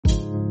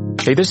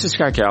Hey, this is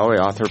Scott Galloway,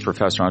 author,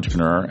 professor,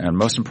 entrepreneur, and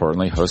most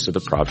importantly, host of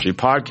the Prop G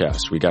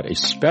podcast. We got a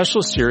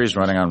special series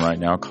running on right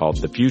now called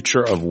The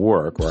Future of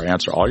Work, where I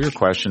answer all your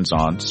questions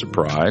on,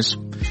 surprise,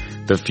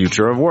 the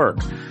future of work.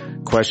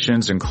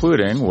 Questions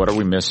including, what are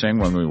we missing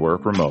when we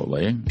work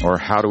remotely? Or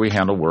how do we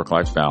handle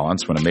work-life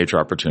balance when a major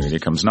opportunity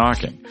comes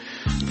knocking?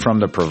 From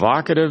the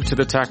provocative to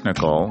the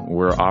technical,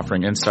 we're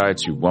offering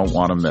insights you won't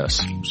want to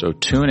miss. So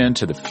tune in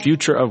to The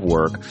Future of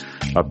Work,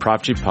 a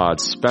Prop G Pod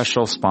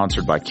special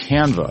sponsored by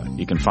Canva.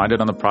 You can find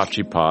it on the Prop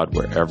G Pod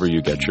wherever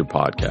you get your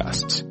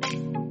podcasts.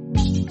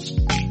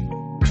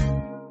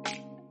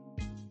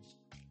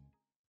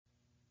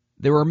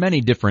 There are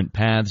many different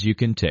paths you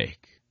can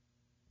take,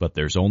 but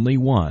there's only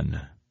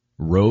one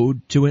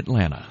road to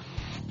Atlanta.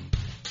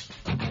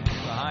 The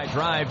high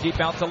drive deep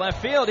out to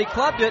left field. He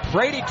clubbed it.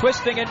 Brady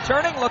twisting and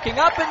turning, looking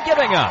up and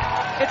giving up.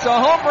 It's a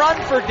home run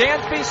for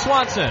Dansby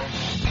Swanson.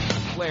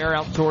 Flair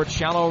out towards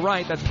shallow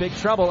right. That's big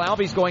trouble.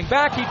 Albies going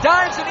back. He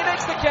dives and he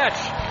makes the catch.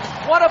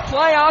 What a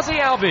play, Ozzie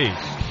Albies.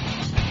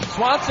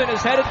 Swanson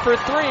is headed for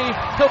three.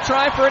 He'll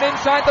try for an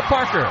inside the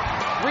Parker.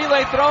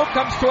 Relay throw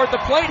comes toward the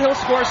plate. He'll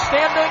score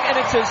standing, and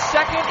it's his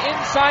second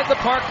inside the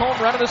park home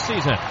run of the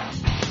season.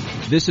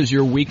 This is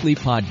your weekly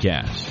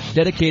podcast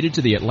dedicated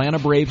to the Atlanta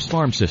Braves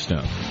farm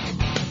system.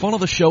 Follow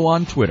the show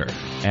on Twitter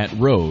at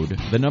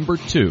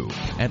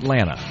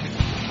road2Atlanta.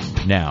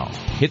 Now,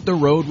 hit the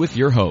road with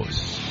your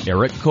hosts,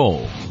 Eric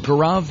Cole,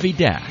 Gaurav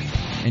Vidak,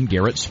 and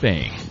Garrett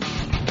Spain.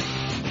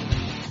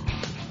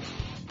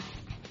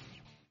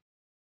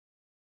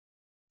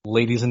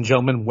 Ladies and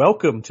gentlemen,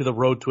 welcome to the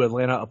Road to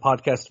Atlanta, a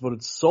podcast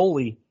devoted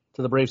solely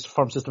to the Braves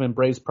farm system and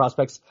Braves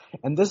prospects.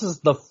 And this is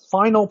the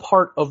final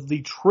part of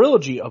the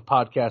trilogy of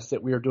podcasts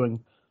that we are doing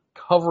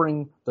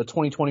covering the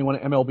 2021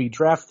 MLB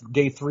draft.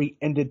 Day 3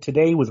 ended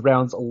today with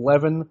rounds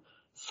 11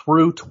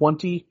 through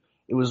 20.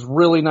 It was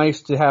really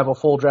nice to have a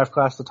full draft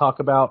class to talk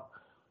about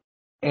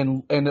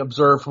and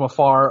observe from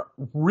afar.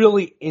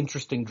 Really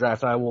interesting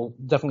draft, I will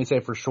definitely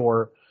say for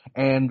sure.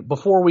 And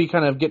before we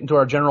kind of get into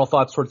our general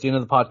thoughts towards the end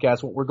of the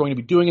podcast, what we're going to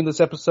be doing in this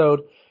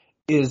episode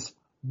is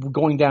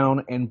going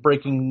down and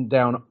breaking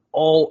down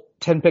all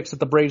 10 picks that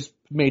the Braves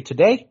made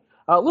today.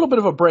 A little bit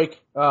of a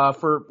break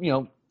for,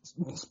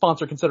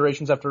 sponsor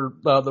considerations after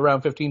the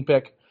round 15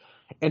 pick.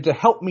 And to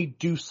help me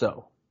do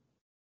so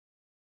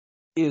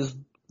is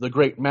the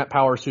great Matt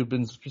Powers, who's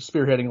been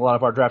spearheading a lot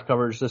of our draft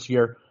coverage this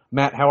year.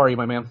 Matt, how are you,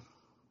 my man?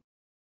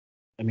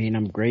 I mean,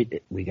 I'm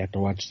great. We got to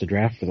watch the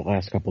draft for the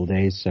last couple of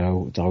days,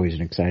 so it's always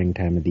an exciting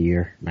time of the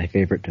year. My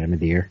favorite time of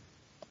the year.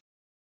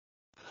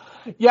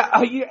 Yeah,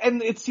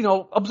 and it's,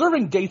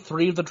 observing day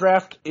 3 of the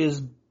draft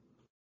is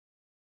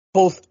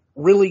both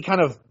really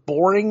kind of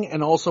boring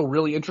and also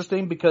really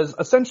interesting because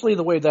essentially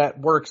the way that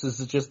works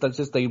is just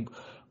a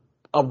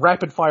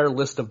rapid fire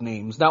list of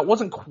names. Now, it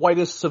wasn't quite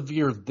as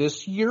severe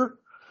this year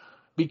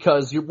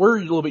because we're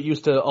a little bit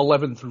used to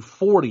 11 through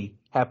 40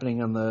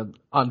 happening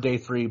on day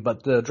 3,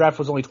 but the draft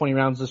was only 20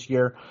 rounds this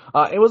year.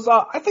 It was,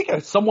 I think,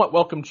 a somewhat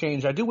welcome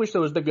change. I do wish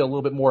there was maybe a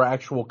little bit more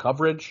actual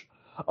coverage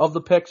of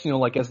the picks,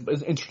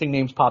 as interesting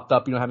names popped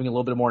up, having a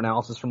little bit more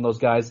analysis from those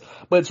guys.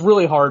 But it's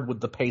really hard with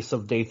the pace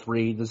of day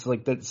 3.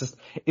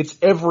 It's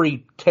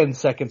every 10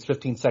 seconds,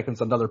 15 seconds,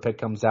 another pick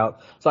comes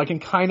out. So I can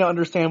kind of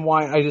understand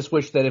why. I just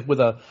wish that if with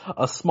a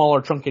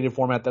smaller truncated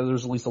format that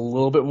there's at least a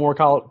little bit more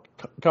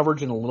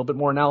coverage and a little bit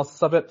more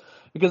analysis of it.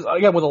 Because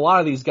again, with a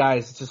lot of these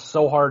guys, it's just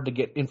so hard to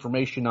get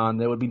information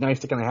on. It would be nice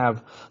to kind of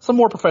have some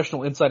more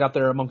professional insight out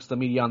there amongst the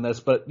media on this.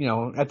 But,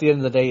 at the end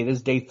of the day, it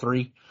is day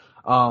 3.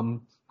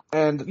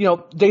 And,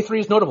 day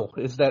 3 is notable,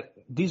 is that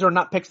these are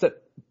not picks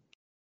that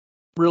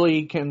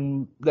really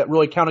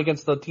count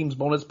against the team's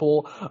bonus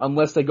pool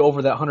unless they go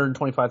over that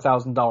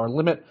 $125,000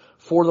 limit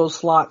for those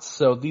slots.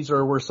 So these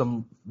are where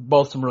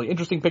both some really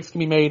interesting picks can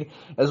be made,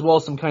 as well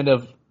as some kind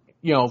of,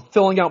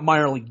 filling out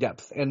minor league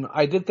depth. And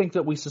I did think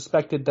that we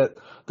suspected that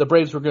the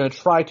Braves were going to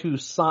try to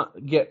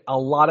get a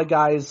lot of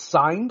guys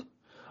signed,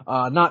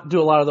 not do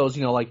a lot of those,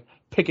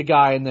 pick a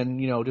guy and then,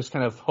 just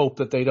kind of hope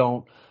that they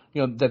don't,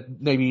 that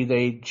maybe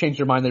they change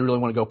their mind, they really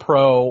want to go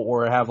pro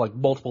or have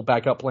multiple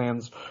backup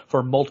plans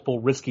for multiple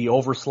risky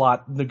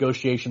overslot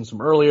negotiations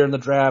from earlier in the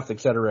draft, et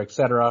cetera, et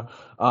cetera.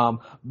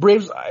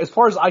 Braves, as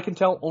far as I can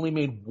tell, only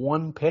made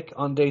one pick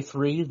on day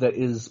 3 that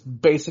is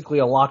basically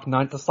a lock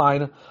not to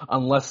sign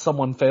unless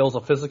someone fails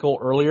a physical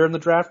earlier in the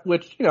draft,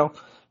 which,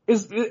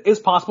 is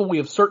possible. We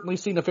have certainly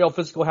seen a failed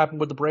physical happen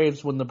with the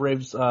Braves when the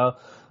Braves,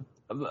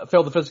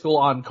 failed the physical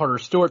on Carter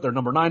Stewart, their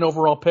number 9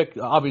 overall pick.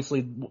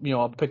 Obviously,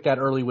 a pick that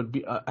early would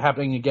be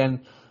happening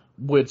again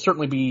would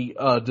certainly be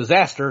a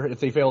disaster if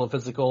they fail the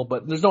physical,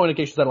 but there's no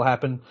indication that'll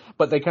happen.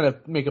 But they kind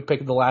of make a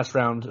pick in the last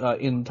round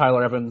in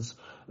Tyler Evans,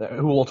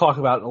 who we'll talk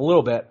about in a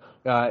little bit,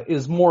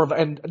 is more of,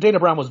 and Dana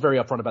Brown was very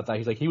upfront about that.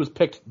 He's like, he was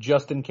picked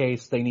just in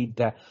case they need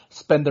to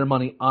spend their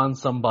money on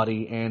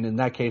somebody, and in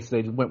that case,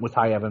 they went with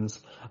Ty Evans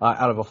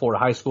out of a Florida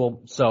high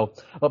school. So,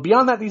 but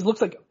beyond that, these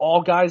looks like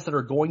all guys that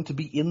are going to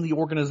be in the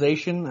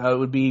organization. It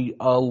would be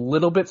a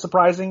little bit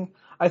surprising,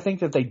 I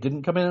think, that they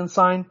didn't come in and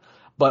sign.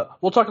 But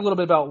we'll talk a little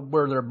bit about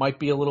where there might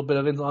be a little bit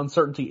of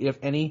uncertainty, if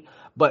any.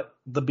 But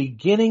the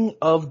beginning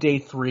of day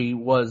 3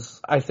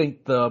 was, I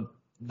think, the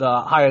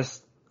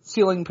highest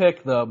ceiling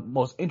pick, the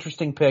most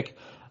interesting pick,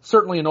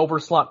 certainly an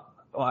overslot.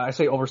 I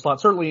say overslot,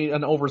 certainly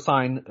an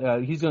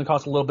oversign. He's going to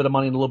cost a little bit of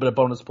money and a little bit of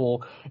bonus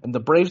pool. And the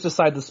Braves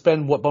decided to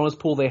spend what bonus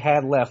pool they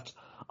had left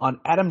on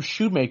Adam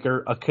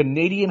Shoemaker, a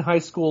Canadian high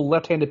school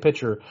left-handed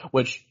pitcher,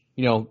 which,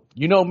 you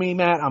know me,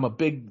 Matt. I'm a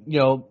big,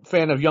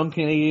 fan of young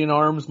Canadian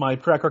arms. My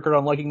track record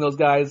on liking those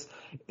guys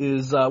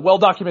is well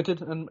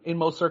documented in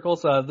most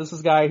circles. This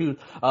is a guy who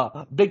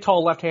big,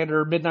 tall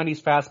left-hander,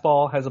 mid-90s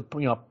fastball, has a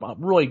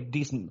really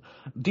decent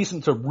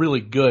to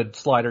really good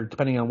slider,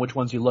 depending on which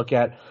ones you look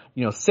at.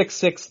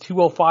 6'6",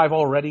 205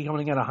 already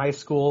coming out of high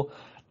school.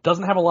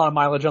 Doesn't have a lot of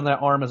mileage on that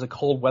arm as a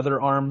cold weather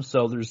arm,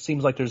 so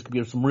seems like there's going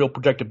to be some real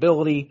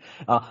projectability,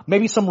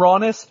 maybe some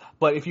rawness,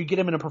 but if you get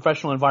him in a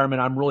professional environment,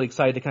 I'm really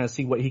excited to kind of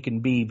see what he can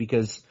be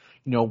because,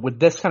 with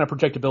this kind of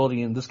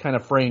projectability and this kind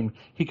of frame,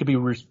 he could be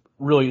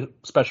really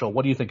special.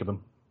 What do you think of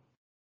him?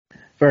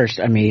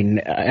 First,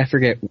 I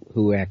forget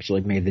who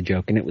actually made the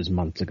joke, and it was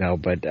months ago,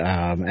 but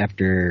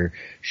after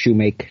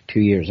Shoemaker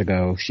 2 years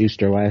ago,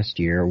 Schuster last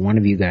year, one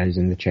of you guys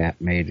in the chat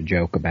made a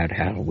joke about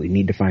how we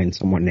need to find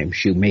someone named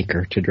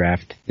Shoemaker to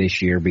draft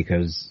this year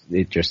because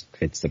it just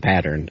fits the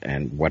pattern,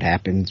 and what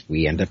happens?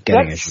 We end up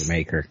getting a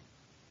Shoemaker.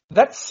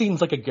 That seems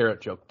like a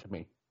Garrett joke to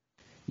me.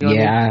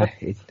 Yeah,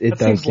 it does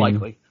seems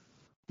likely.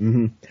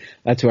 Mm-hmm.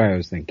 That's what I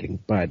was thinking,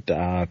 but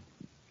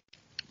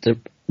it's a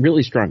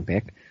really strong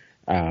pick.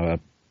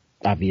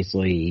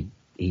 Obviously,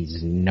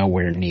 he's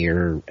nowhere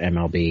near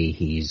MLB.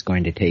 He's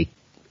going to take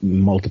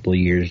multiple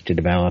years to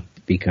develop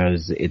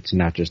because it's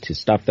not just his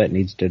stuff that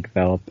needs to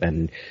develop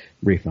and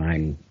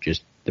refine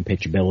just the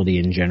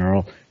pitchability in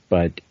general,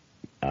 but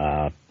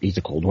he's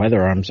a cold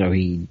weather arm, so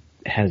he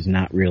has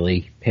not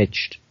really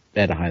pitched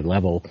at a high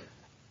level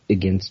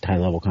against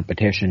high-level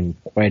competition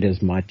quite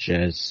as much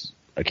as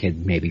a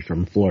kid maybe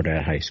from Florida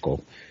at high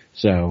school.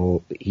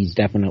 So he's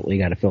definitely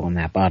got to fill in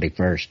that body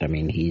first.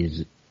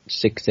 He's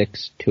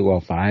 6'6",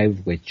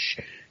 205, which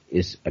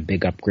is a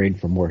big upgrade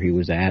from where he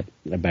was at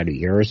about a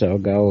year or so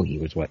ago. He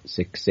was,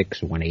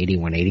 6'6", 180,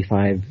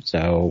 185.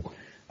 So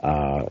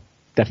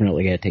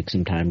definitely got to take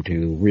some time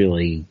to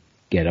really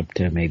get up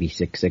to maybe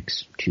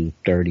 6'6",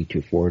 230,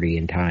 240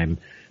 in time.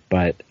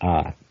 But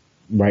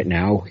right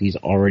now, he's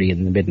already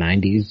in the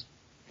mid-90s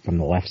from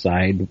the left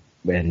side.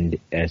 And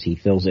as he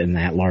fills in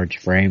that large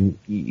frame,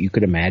 you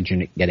could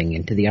imagine it getting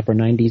into the upper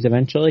 90s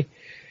eventually.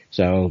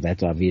 So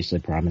that's obviously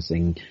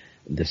promising.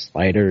 The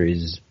slider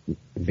is a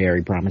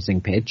very promising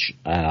pitch.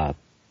 Hard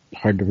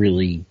to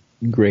really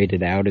grade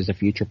it out as a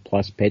future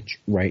plus pitch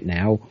right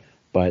now,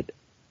 but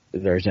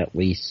there's at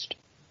least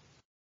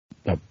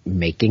the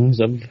makings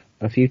of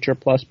a future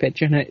plus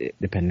pitch in it,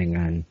 depending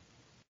on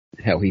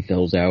how he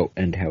fills out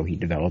and how he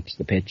develops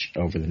the pitch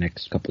over the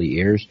next couple of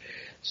years.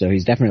 So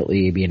he's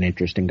definitely be an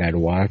interesting guy to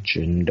watch,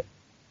 and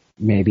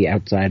maybe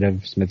outside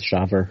of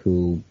Smith-Shawver,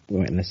 who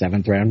went in the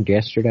 7th round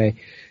yesterday,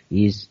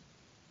 he's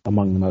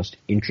among the most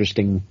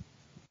interesting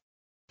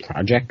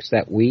projects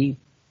that we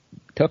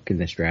took in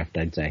this draft,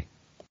 I'd say.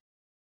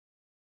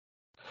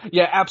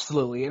 Yeah,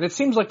 absolutely. And it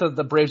seems like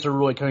the Braves are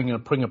really kind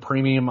of putting a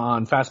premium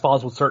on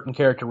fastballs with certain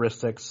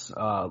characteristics,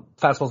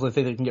 fastballs they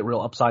think they can get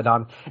real upside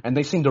on, and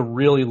they seem to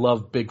really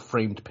love big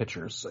framed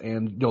pitchers.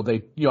 And,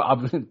 they,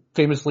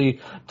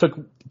 famously took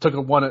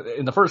one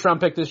in the 1st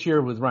round pick this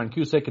year with Ryan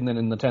Cusick, and then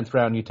in the 10th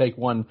round you take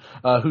one,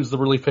 who's the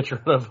relief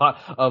pitcher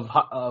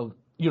of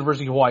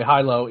University of Hawaii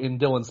Hilo in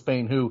Dylan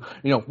Spain, who,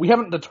 we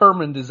haven't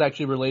determined is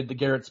actually related to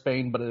Garrett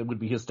Spain, but it would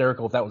be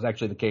hysterical if that was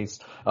actually the case.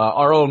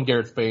 Our own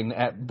Garrett Spain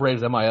at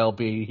Braves MILB,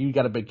 he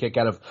got a big kick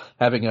out of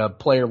having a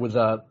player with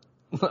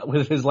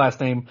his last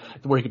name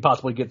where he could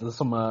possibly get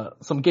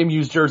some game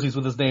used jerseys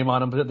with his name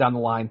on them down the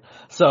line.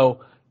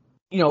 So,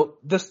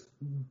 this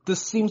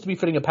seems to be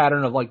fitting a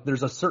pattern of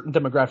there's a certain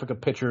demographic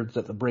of pitchers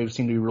that the Braves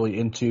seem to be really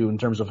into in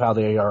terms of how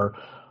they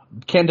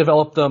can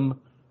develop them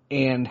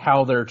and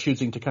how they're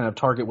choosing to kind of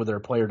target with their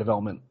player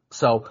development.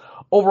 So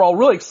overall,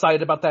 really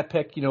excited about that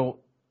pick.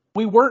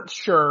 We weren't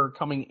sure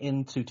coming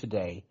into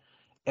today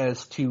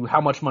as to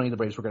how much money the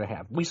Braves were going to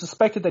have. We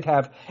suspected they'd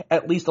have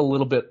at least a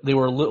little bit. They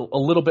were a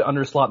little bit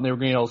underslot, and they were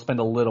going to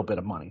spend a little bit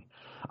of money.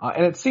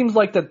 And it seems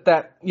like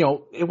that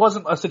it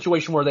wasn't a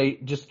situation where they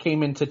just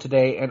came into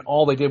today and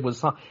all they did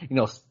was,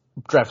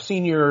 draft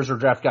seniors or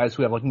draft guys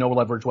who have no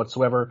leverage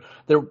whatsoever.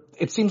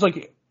 It seems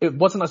like it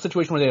wasn't a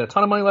situation where they had a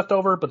ton of money left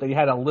over, but they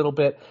had a little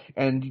bit,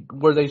 and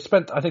where they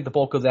spent, I think, the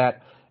bulk of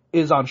that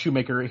is on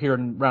Shoemaker here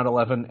in round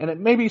 11, and it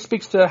maybe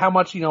speaks to how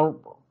much Tyler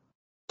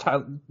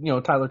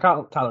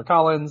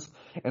Collins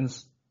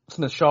and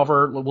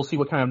Smith-Shawver. We'll see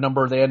what kind of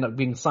number they end up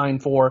being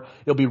signed for.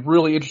 It'll be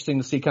really interesting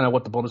to see kind of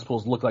what the bonus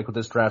pools look like with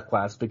this draft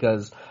class,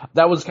 because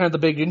that was kind of the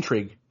big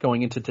intrigue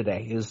going into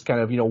today, is kind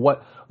of,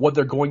 what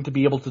they're going to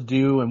be able to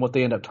do and what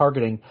they end up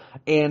targeting.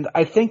 And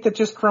I think that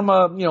just from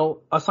a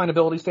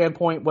signability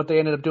standpoint, what they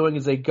ended up doing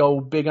is they go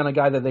big on a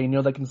guy that they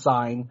know they can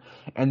sign,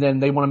 and then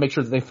they want to make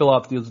sure that they fill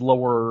out these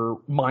lower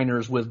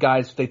minors with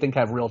guys they think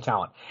have real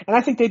talent. And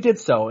I think they did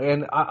so.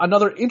 And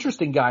another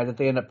interesting guy that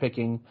they end up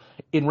picking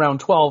in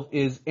round 12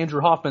 is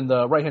Andrew Hoffman,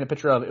 the right-handed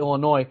pitcher out of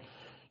Illinois.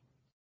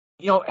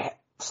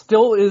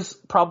 Still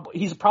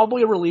he's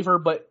probably a reliever,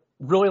 but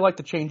really like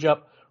the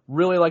changeup,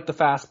 really like the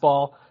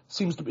fastball.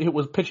 It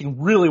was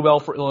pitching really well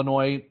for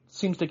Illinois.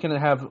 Seems to kind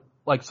of have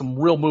like some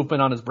real movement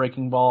on his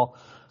breaking ball.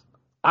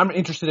 I'm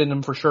interested in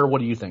him for sure.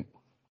 What do you think?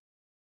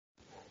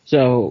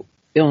 So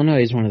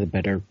Illinois is one of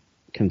the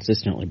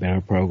consistently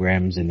better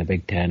programs in the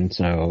Big Ten,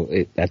 so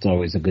that's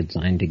always a good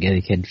sign to get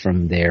a kid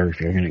from there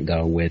if you're going to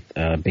go with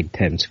a Big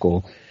Ten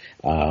school.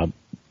 A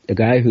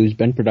guy who's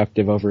been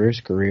productive over his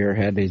career,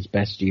 had his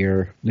best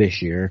year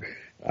this year.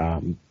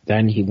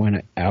 Then he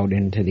went out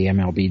into the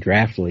MLB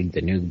Draft League,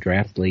 the new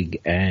draft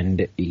league,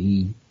 and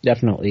he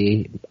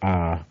definitely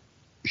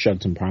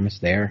showed some promise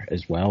there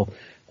as well.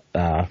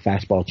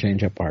 Fastball,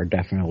 changeup are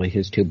definitely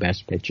his two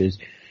best pitches.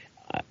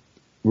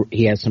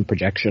 He has some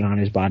projection on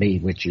his body,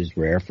 which is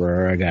rare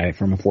for a guy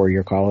from a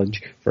 4-year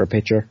college for a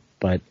pitcher,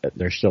 but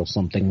there's still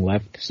something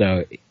left,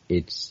 so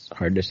it's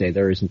hard to say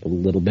there isn't a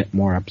little bit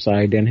more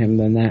upside in him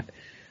than that.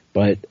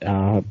 But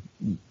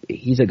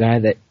he's a guy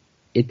that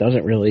it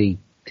doesn't really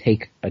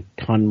take a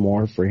ton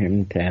more for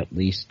him to at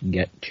least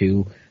get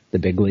to the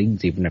big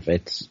leagues, even if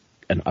it's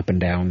an up and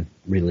down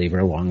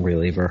reliever, long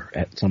reliever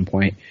at some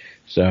point.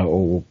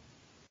 So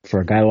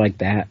for a guy like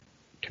that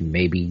to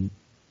maybe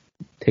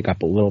pick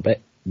up a little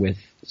bit with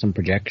some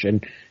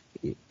projection,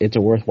 it's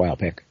a worthwhile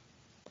pick.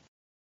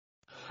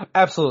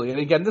 Absolutely. And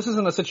again, this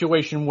isn't a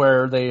situation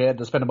where they had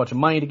to spend a bunch of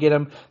money to get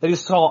him. They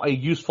just saw a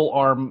useful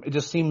arm. It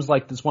just seems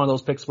like it's one of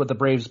those picks where the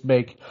Braves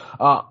make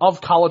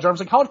of college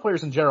arms, and college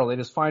players in general. They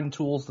just find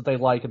tools that they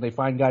like, and they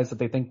find guys that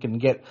they think can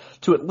get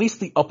to at least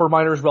the upper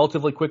minors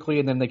relatively quickly,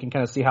 and then they can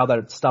kind of see how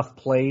that stuff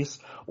plays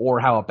or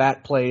how a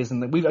bat plays.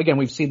 And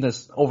we've seen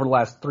this over the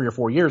last 3 or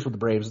 4 years with the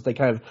Braves, that they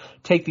kind of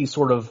take these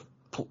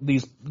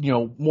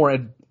more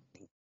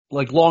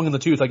like long in the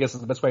tooth, I guess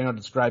is the best way to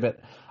describe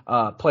it,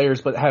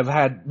 players, but have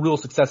had real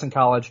success in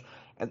college,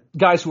 and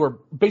guys who are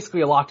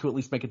basically a lock to at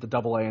least make it to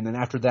Double-A, and then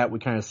after that we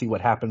kind of see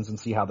what happens and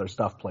see how their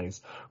stuff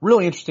plays.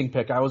 Really interesting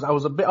pick. I was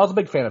a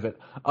big fan of it.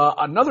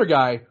 Another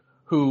guy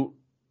who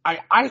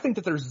I think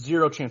that there's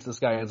zero chance this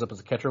guy ends up as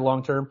a catcher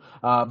long term,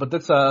 but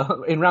that's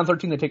in round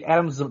 13 they take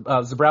Adam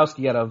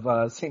Zabrowski out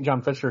of St.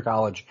 John Fisher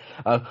College,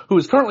 who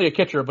is currently a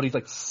catcher, but he's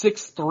like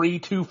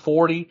 6'3",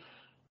 240.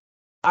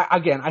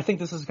 I think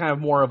this is kind of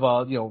more of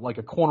a, like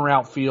a corner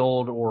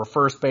outfield or a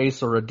first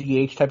base or a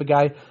DH type of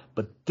guy.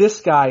 But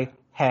this guy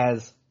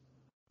has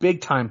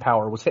big time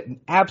power, was hitting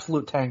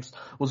absolute tanks,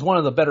 was one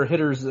of the better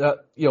hitters,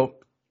 at the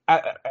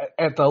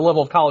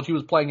level of college he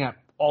was playing at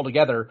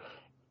altogether.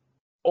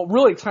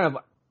 Really kind of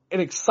an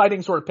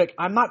exciting sort of pick.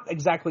 I'm not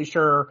exactly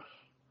sure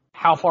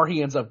how far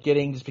he ends up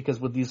getting, just because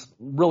with these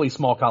really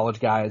small college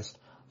guys,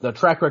 the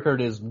track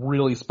record is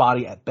really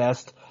spotty at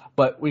best.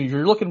 But when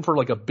you're looking for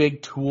like a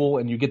big tool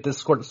and you get this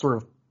sort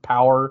of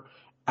power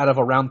out of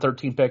a round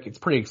 13 pick, it's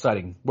pretty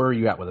exciting. Where are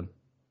you at with him?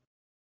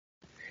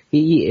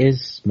 He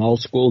is small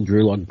school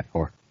Drew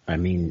Lugbauer. I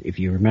mean, if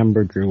you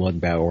remember, Drew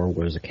Lugbauer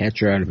was a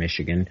catcher out of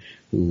Michigan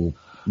who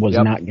was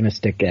not going to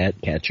stick at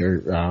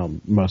catcher,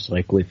 most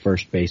likely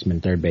first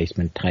baseman, third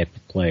baseman type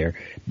of player.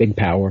 Big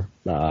power.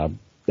 I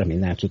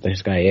mean, that's what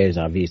this guy is,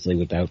 obviously,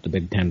 without the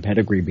Big Ten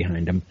pedigree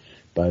behind him.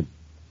 But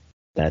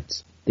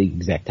that's the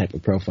exact type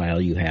of profile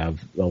you have.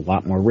 A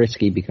lot more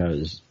risky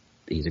because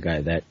he's a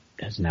guy that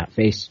has not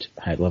faced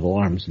high-level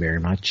arms very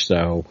much.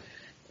 So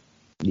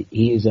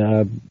he's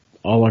a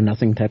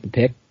all-or-nothing type of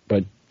pick,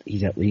 but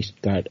he's at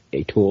least got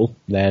a tool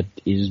that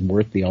is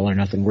worth the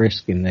all-or-nothing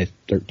risk in the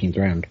 13th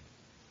round.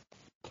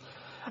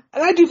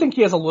 And I do think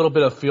he has a little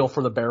bit of feel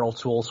for the barrel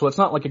tool, so it's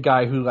not like a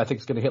guy who I think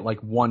is going to hit like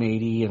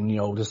 180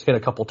 and, just hit a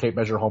couple tape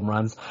measure home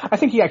runs. I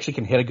think he actually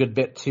can hit a good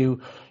bit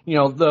too.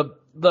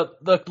 The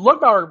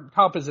Lugbauer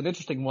comp is an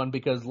interesting one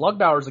because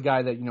Lugbauer is a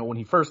guy that, when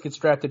he first gets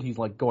drafted, he's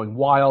like going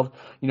wild.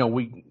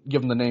 We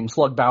give him the name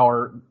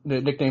Slugbauer, the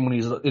nickname when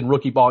he's in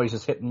rookie ball, he's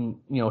just hitting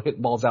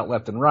balls out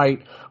left and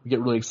right. We get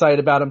really excited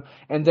about him.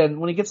 And then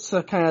when he gets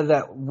to kind of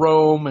that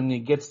Rome and he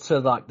gets to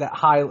that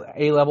high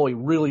A level, he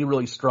really,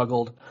 really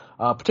struggled,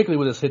 particularly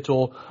with his hit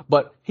tool.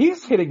 But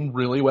he's hitting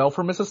really well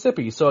for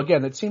Mississippi. So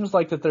again, it seems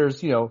like that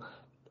there's,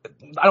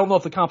 I don't know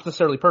if the comp's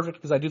necessarily perfect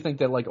because I do think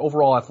that like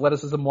overall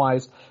athleticism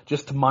wise,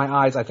 just to my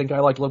eyes, I think I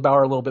like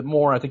Lugbauer a little bit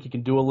more. I think he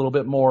can do a little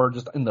bit more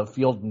just in the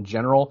field in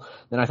general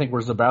than I think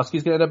where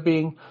Zabrowski's going to end up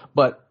being.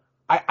 But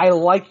I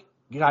like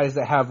guys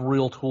that have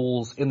real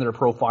tools in their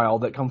profile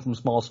that come from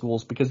small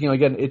schools because,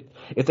 again,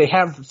 if they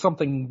have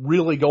something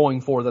really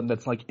going for them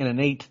that's like an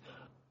innate,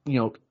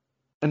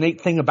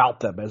 innate thing about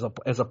them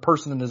as a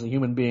person and as a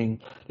human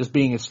being, just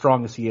being as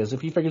strong as he is.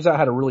 If he figures out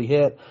how to really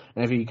hit,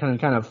 and if he can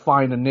kind of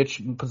find a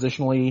niche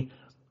positionally,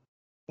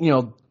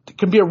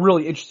 can be a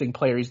really interesting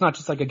player. He's not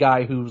just like a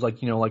guy who's like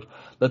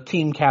the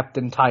team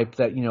captain type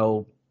that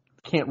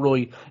can't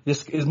really,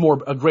 this is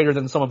more a greater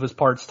than some of his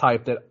parts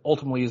type that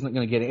ultimately isn't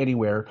going to get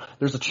anywhere.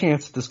 There's a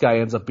chance that this guy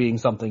ends up being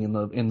something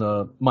in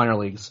the minor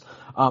leagues.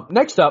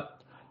 Next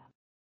up,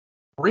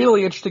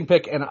 really interesting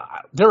pick, and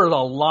there are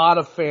a lot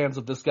of fans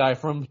of this guy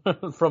from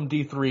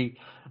D3,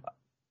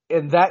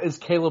 and that is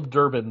Caleb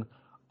Durbin,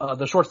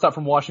 the shortstop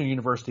from Washington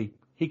University.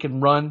 He can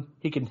run,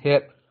 he can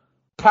hit.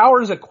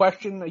 Power is a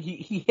question.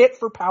 He hit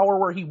for power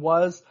where he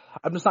was.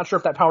 I'm just not sure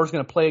if that power is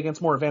going to play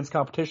against more advanced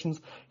competitions.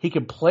 He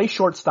can play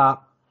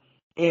shortstop.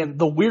 And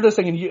the weirdest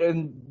thing,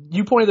 and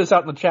you pointed this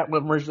out in the chat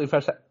when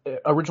it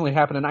originally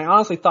happened, and I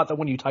honestly thought that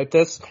when you typed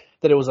this,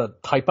 that it was a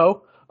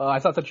typo. I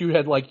thought that you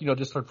had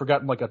just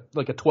forgotten like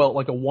a 12,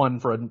 like a 1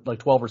 for a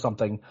 12 or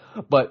something.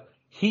 But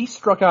he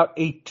struck out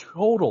a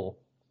total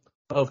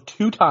of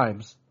 2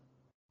 times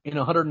in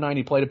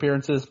 190 plate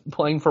appearances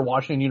playing for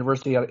Washington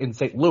University in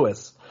St.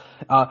 Louis.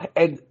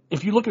 And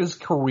if you look at his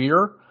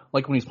career,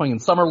 like when he's playing in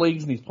summer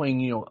leagues and he's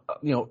playing,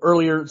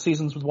 earlier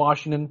seasons with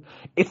Washington,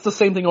 it's the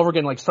same thing over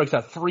again, like strikes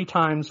out 3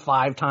 times,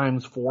 5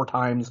 times, 4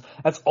 times.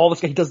 That's all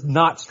this guy. He does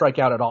not strike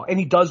out at all. And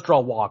he does draw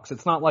walks.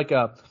 It's not like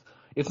a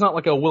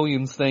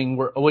Williams thing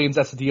a Williams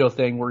Estadio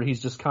thing where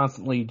he's just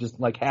constantly just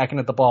like hacking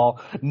at the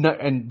ball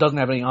and doesn't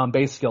have any on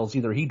base skills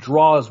either. He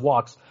draws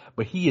walks,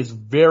 but he is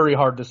very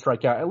hard to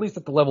strike out, at least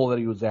at the level that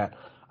he was at.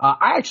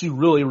 I actually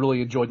really,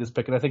 really enjoyed this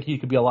pick, and I think he's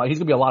going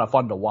to be a lot of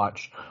fun to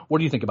watch. What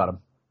do you think about him?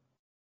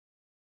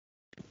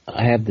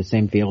 I have the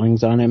same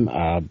feelings on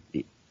him.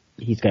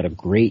 He's got a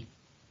great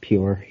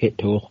pure hit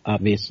tool,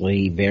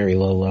 obviously very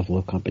low level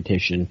of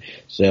competition,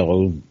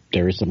 so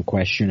there is some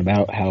question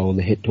about how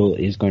the hit tool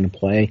is going to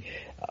play,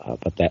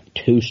 but that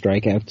 2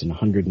 strikeouts and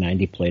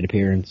 190 plate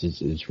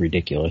appearances is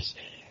ridiculous.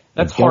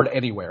 That's hard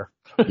anywhere.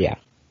 Yeah.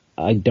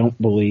 I don't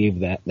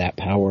believe that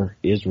power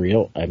is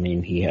real. I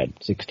mean, he had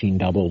 16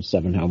 doubles,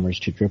 7 homers,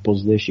 2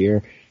 triples this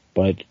year,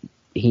 but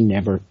he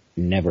never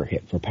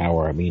hit for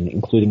power. I mean,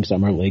 including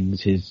summer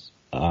leagues, his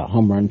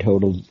home run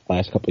totals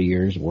last couple of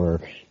years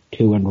were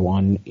 2 and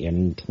 1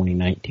 in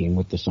 2019,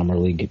 with the summer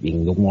league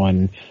being the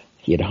 1.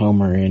 He had a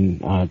homer in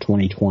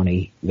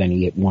 2020, then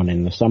he hit 1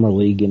 in the summer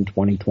league in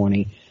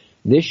 2020.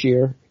 This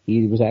year,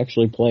 he was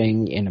actually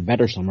playing in a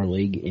better summer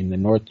league, in the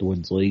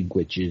Northwoods League,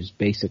 which is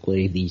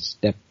basically the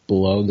step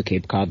below the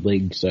Cape Cod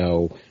League,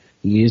 so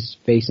he is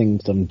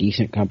facing some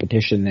decent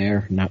competition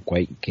there, not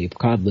quite Cape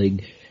Cod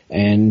League,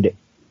 and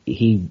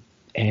he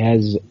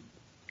has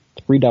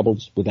 3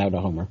 doubles without a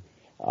homer.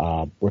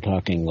 We're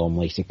talking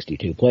only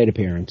 62 plate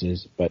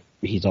appearances, but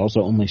he's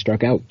also only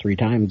struck out 3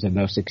 times in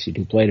those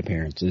 62 plate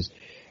appearances.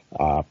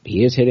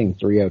 He is hitting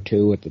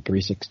 .302 at the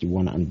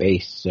 .361 on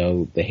base,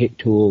 so the hit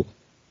tool,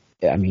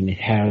 I mean, it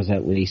has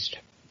at least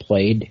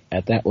played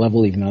at that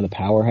level, even though the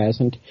power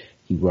hasn't.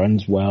 He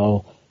runs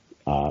well.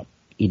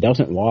 He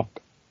doesn't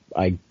walk.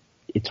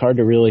 It's hard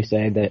to really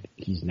say that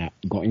he's not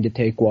going to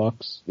take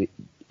walks.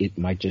 It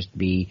might just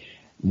be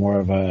more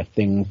of a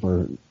thing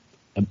for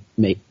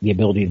the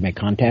ability to make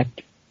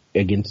contact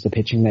against the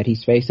pitching that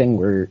he's facing,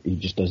 where he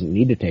just doesn't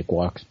need to take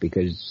walks,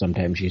 because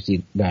sometimes you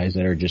see guys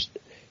that are just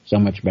so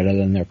much better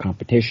than their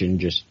competition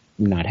just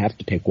not have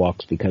to take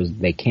walks because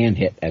they can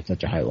hit at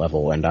such a high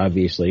level. And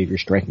obviously, if you're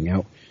striking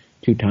out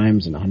 2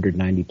 times in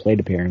 190 plate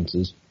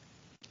appearances,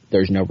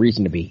 there's no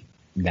reason to be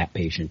that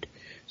patient.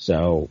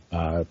 So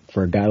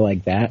for a guy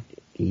like that,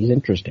 he's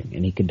interesting,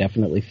 and he can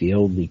definitely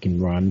field. He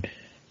can run.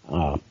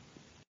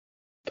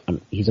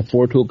 He's a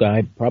 4-tool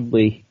guy,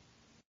 probably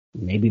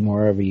maybe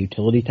more of a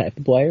utility type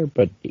of player,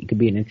 but he could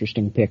be an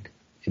interesting pick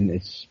in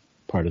this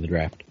part of the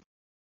draft.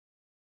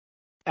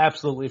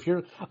 Absolutely. If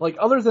you're like,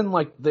 other than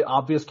like the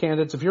obvious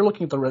candidates, if you're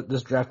looking at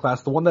this draft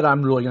class, the one that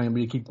I'm really going to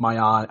be keep my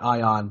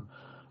eye on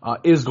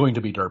is going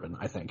to be Durbin.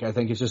 I think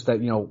it's just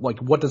that, like,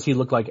 what does he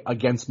look like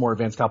against more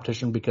advanced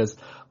competition? Because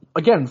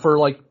again,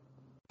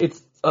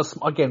 it's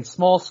again,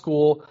 small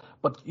school,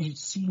 but you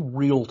see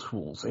real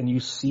tools and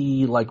you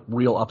see like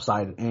real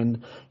upside.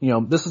 And,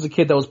 this is a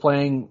kid that was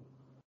playing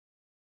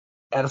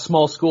at a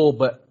small school,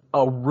 but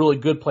a really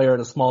good player at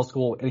a small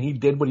school, and he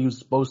did what he was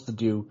supposed to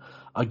do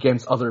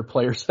against other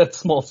players at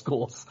small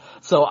schools.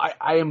 So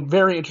I am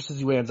very interested to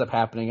see what ends up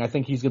happening. I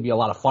think he's going to be a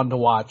lot of fun to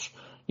watch.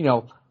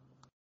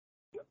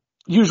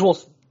 Usual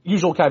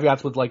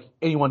caveats with like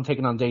anyone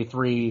taken on day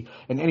 3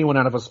 and anyone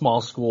out of a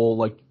small school,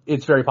 like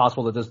it's very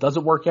possible that this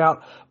doesn't work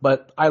out,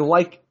 but I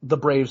like the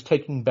Braves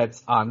taking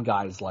bets on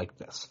guys like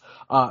this.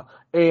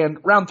 And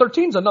round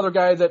 13 is another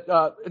guy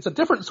that, it's a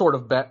different sort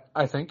of bet,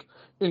 I think,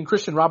 in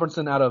Christian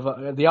Robertson out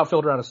of, the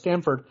outfielder out of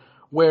Stanford,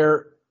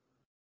 where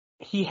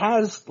he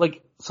has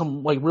like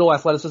some like real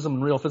athleticism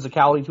and real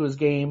physicality to his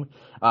game.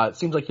 It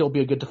seems like he'll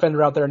be a good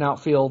defender out there in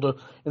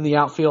the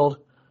outfield.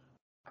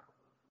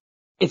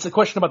 It's a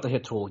question about the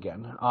hit tool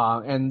again.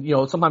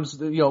 And sometimes,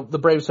 the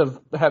Braves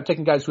have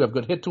taken guys who have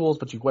good hit tools,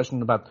 but you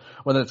question about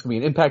whether it's going to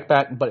be an impact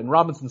bat. But in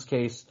Robinson's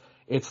case,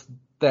 It's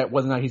that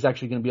whether or not he's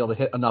actually going to be able to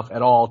hit enough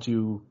at all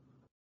to,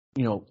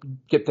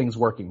 get things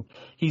working.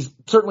 He's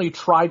certainly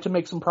tried to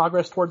make some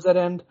progress towards that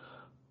end,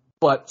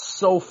 but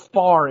so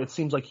far it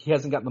seems like he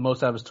hasn't gotten the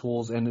most out of his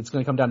tools, and it's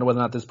going to come down to whether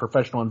or not this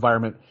professional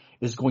environment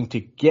is going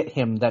to get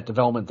him that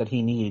development that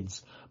he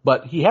needs.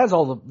 But he has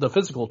all the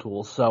physical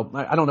tools, so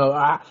I don't know.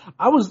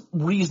 I was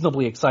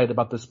reasonably excited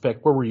about this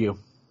pick. Where were you?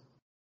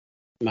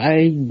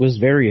 I was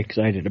very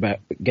excited about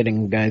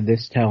getting a guy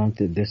this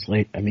talented this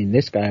late. I mean,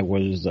 this guy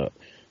was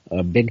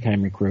a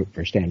big-time recruit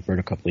for Stanford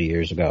a couple of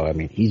years ago. I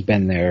mean, he's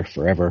been there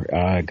forever.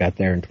 Got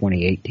there in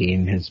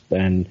 2018, has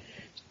been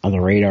on the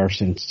radar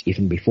since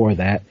even before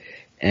that.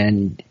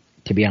 And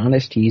to be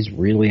honest, he's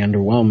really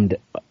underwhelmed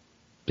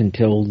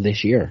until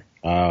this year.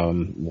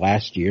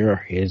 Last year,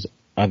 his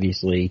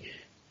obviously,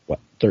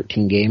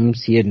 13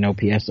 games, he had an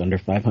OPS under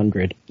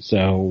 500.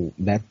 So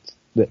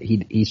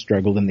he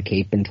struggled in the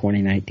Cape in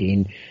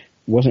 2019.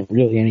 Wasn't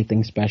really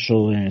anything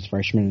special in his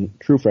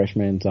true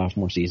freshman and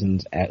sophomore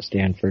seasons at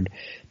Stanford.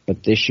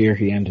 But this year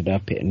he ended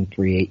up hitting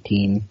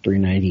 318,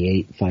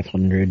 398,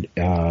 500,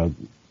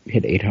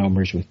 hit 8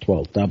 homers with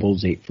 12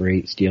 doubles, 8 for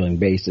 8 stealing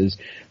bases.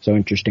 So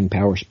interesting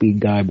power speed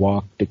guy,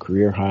 walked a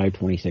career high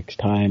 26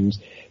 times.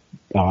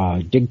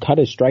 Did cut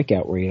his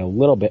strikeout rate a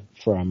little bit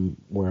from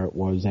where it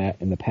was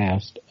at in the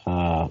past,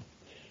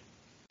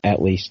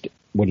 at least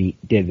what he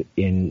did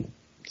in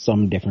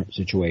some different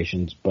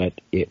situations, but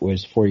it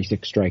was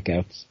 46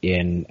 strikeouts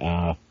in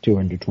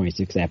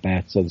 226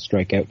 at-bats, so the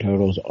strikeout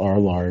totals are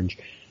large,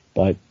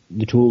 but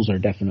the tools are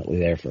definitely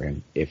there for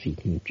him if he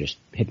can just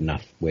hit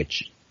enough,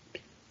 which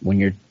when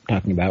you're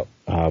talking about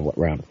what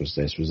round was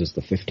this? Was this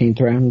the 15th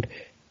round?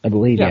 I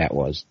believe, yeah it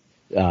was.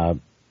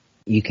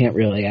 You can't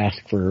really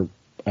ask for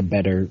a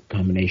better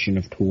combination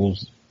of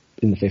tools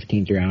in the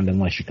 15th round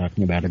unless you're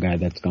talking about a guy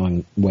that's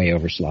going way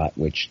over slot,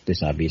 which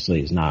this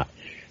obviously is not.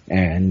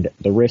 And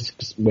the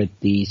risks with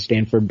the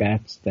Stanford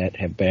bats that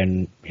have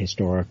been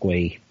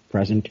historically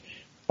present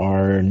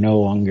are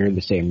no longer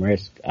the same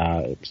risk.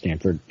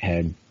 Stanford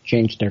had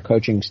changed their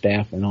coaching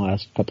staff in the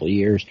last couple of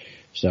years,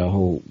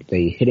 so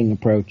the hitting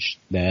approach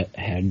that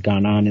had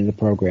gone on in the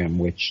program,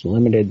 which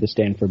limited the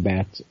Stanford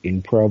bats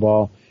in pro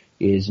ball,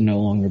 is no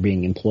longer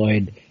being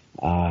employed.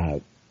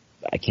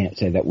 I can't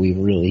say that we've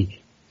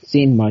really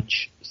seen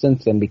much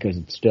since then because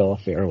it's still a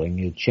fairly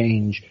new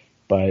change,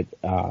 but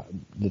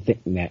the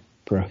thing that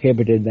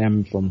prohibited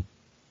them from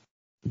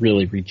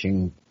really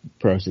reaching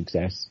pro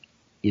success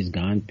is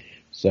gone.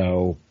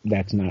 So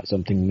that's not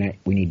something that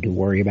we need to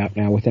worry about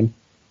now with him.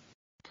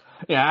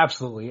 Yeah,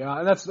 absolutely.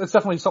 That's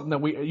definitely something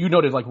that you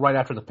noted like right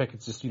after the pick.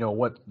 It's just,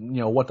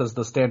 what does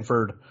the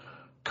Stanford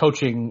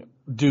coaching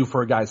do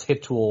for a guy's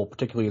hit tool,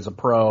 particularly as a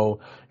pro,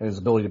 and his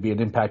ability to be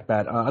an impact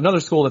bat. Another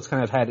school that's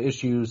kind of had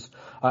issues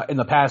in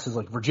the past is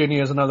like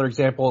Virginia is another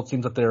example. It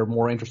seems that they're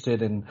more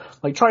interested in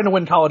like trying to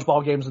win college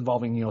ball games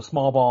involving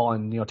small ball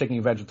and taking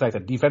advantage of the fact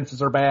that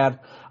defenses are bad.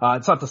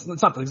 It's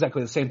not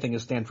exactly the same thing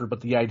as Stanford, but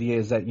the idea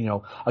is that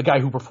a guy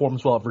who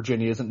performs well at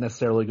Virginia isn't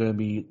necessarily going to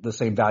be the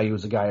same value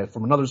as a guy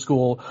from another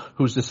school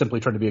who's just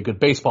simply trying to be a good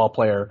baseball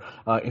player.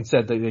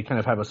 Instead, they kind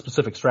of have a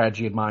specific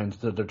strategy in mind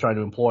that they're trying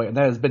to employ, and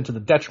that has been to the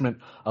detriment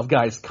of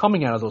guys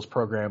coming out of those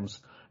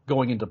programs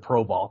going into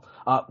pro ball.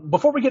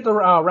 Before we get to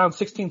round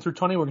 16 through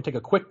 20, we're going to take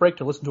a quick break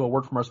to listen to a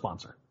word from our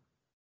sponsor.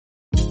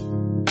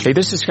 Hey,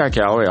 this is Scott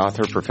Galloway,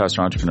 author,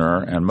 professor,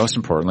 entrepreneur, and most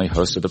importantly,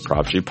 host of the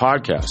Prop G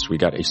podcast. We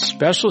got a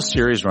special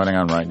series running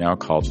on right now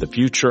called The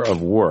Future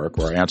of Work,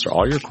 where I answer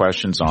all your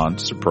questions on,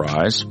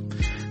 surprise,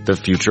 the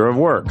future of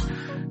work.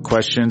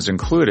 Questions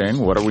including,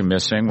 what are we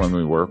missing when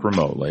we work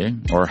remotely?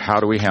 Or how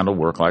do we handle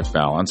work-life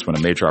balance when a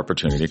major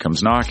opportunity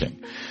comes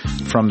knocking?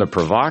 From the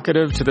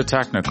provocative to the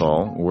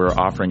technical, we're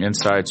offering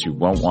insights you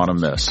won't want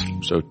to miss.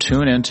 So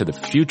tune in to The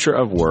Future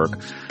of Work,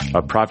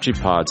 a Prop G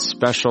Pod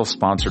special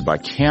sponsored by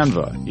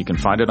Canva. You can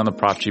find it on the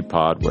Prop G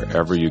Pod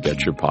wherever you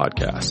get your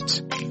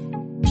podcasts.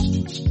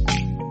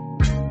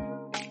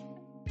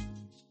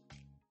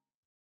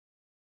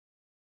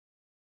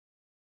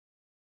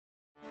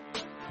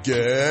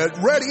 Get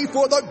ready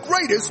for the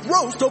greatest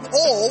roast of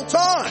all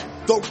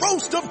time, the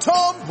Roast of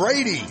Tom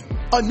Brady,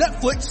 a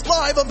Netflix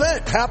live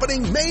event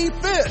happening May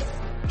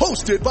 5th.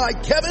 Hosted by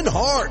Kevin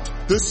Hart,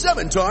 the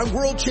 7-time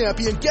world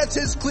champion gets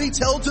his cleats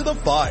held to the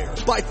fire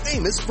by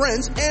famous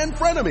friends and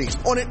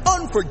frenemies on an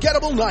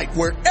unforgettable night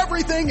where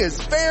everything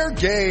is fair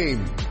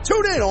game.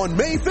 Tune in on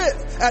May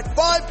 5th at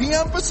 5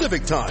 p.m.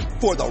 Pacific time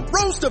for the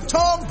Roast of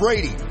Tom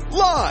Brady,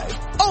 live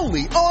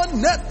only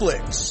on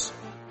Netflix.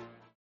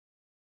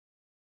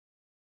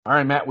 All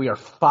right, Matt, we are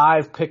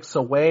 5 picks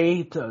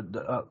away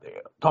to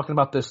talking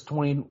about this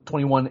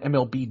 2021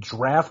 MLB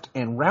draft,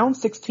 and round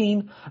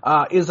 16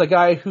 is a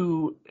guy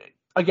who,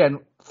 again,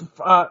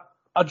 a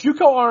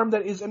JUCO arm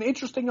that is an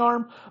interesting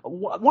arm.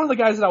 One of the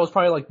guys that I was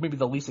probably like maybe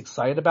the least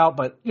excited about,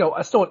 but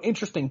still an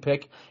interesting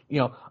pick.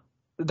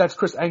 That's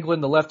Chris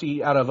Anglin, the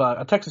lefty out of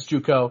a Texas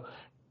JUCO,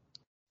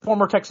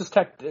 former Texas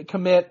Tech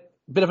commit,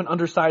 bit of an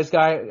undersized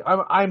guy.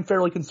 I'm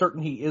fairly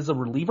certain he is a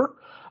reliever,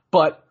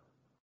 but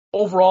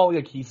overall,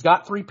 like, he's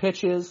got 3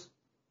 pitches.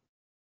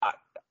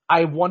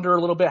 I wonder a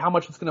little bit how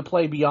much it's going to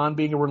play beyond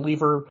being a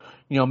reliever.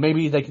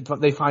 Maybe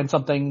they find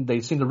something.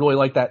 They seem to really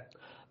like that.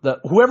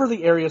 Whoever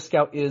the area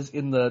scout is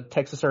in the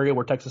Texas area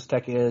where Texas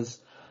Tech is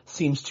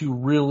seems to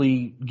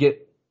really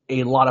get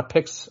a lot of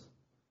picks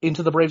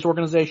into the Braves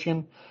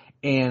organization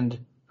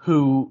and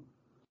who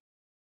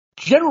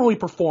generally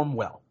perform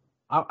well.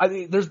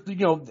 There's,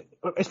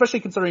 especially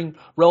considering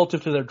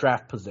relative to their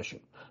draft position.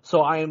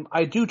 So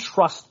I do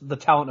trust the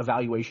talent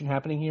evaluation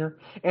happening here.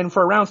 And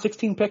for a round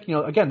 16 pick,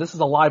 again, this is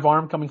a live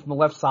arm coming from the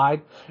left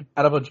side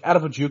out of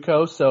a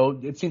JUCO. So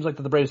it seems like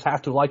the Braves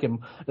have to like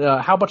him.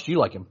 How much do you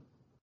like him?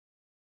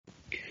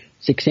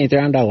 16th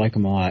round, I like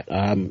him a lot.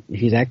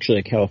 He's actually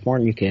a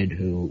California kid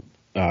who,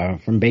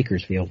 from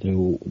Bakersfield,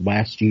 who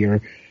last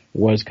year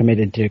was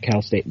committed to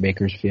Cal State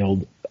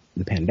Bakersfield.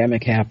 The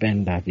pandemic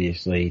happened,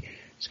 obviously.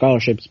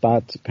 Scholarship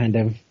spots, kind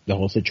of the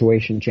whole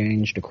situation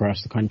changed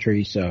across the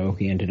country, so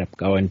he ended up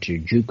going to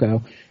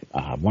JUCO,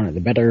 one of the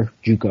better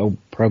JUCO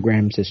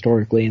programs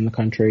historically in the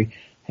country.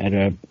 Had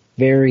a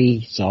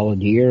very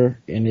solid year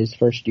in his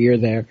first year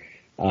there,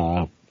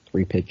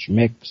 3-pitch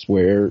mix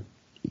where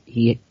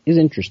he is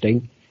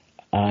interesting.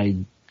 I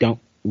don't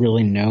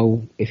really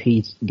know if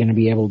he's going to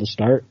be able to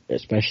start,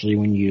 especially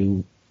when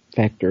you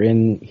factor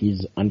in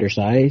he's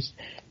undersized,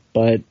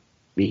 but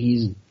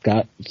he's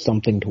got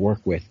something to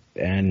work with,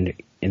 and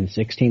in the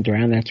 16th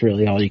round, that's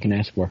really all you can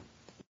ask for.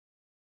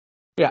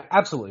 Yeah,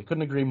 absolutely.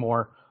 Couldn't agree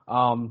more.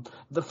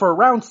 For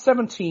round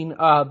 17,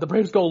 the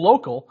Braves go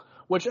local,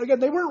 which, again,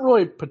 they weren't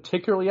really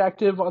particularly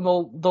active on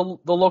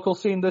the local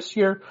scene this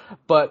year,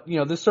 but,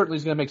 this certainly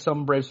is going to make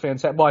some Braves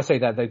fans happy. Well, I say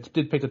that. They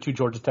did pick the 2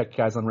 Georgia Tech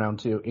guys on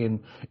round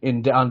 2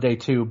 on day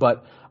 2,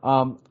 but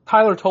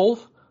Tyler Tolve,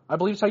 I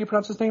believe is how you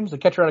pronounce his name, is the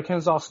catcher out of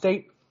Kennesaw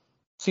State.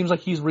 Seems like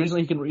he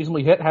can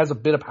reasonably hit, has a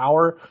bit of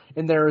power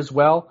in there as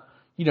well.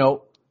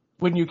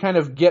 When you kind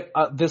of get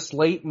this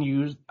late and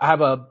you have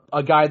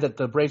a guy that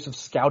the Braves have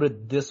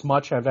scouted this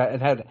much, have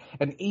had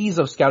an ease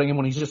of scouting him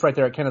when he's just right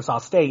there at Kennesaw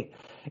State,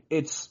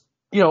 it's,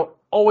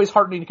 always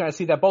heartening to kind of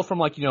see that, both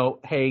from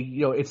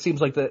it seems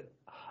like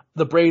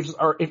the Braves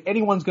are, if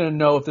anyone's going to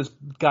know if this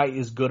guy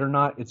is good or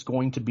not, it's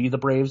going to be the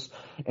Braves.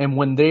 And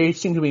when they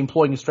seem to be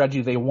employing a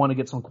strategy, they want to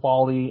get some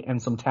quality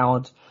and some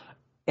talent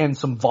and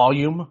some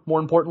volume, more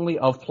importantly,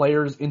 of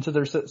players into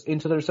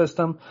their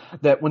system,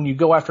 that when you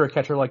go after a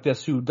catcher like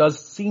this who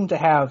does seem to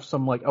have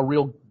some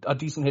a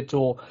decent hit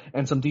tool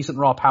and some decent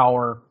raw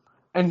power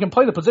and can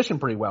play the position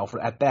pretty well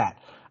at that,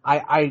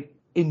 I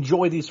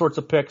enjoy these sorts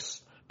of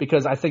picks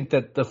because I think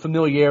that the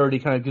familiarity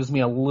kind of gives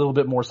me a little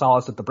bit more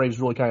solace that the Braves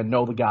really kind of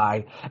know the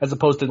guy, as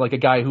opposed to a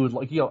guy who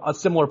a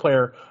similar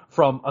player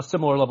from a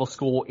similar level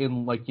school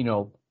in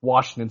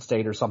Washington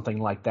State or something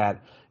like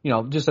that.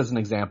 Just as an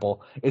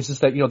example, it's just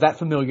that, that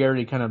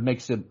familiarity kind of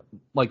makes it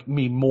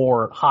me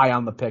more high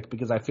on the pick,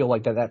 because I feel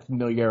like that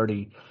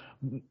familiarity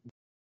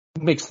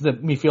makes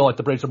me feel like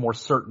the Braves are more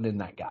certain in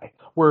that guy.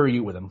 Where are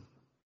you with him?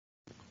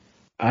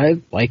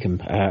 I like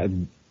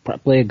him.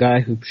 Probably a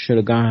guy who should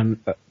have gone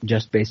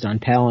just based on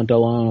talent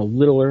alone a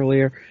little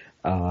earlier.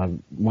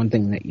 One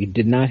thing that you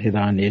did not hit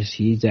on is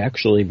he's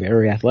actually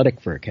very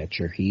athletic for a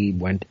catcher. He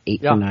went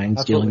 8 for 9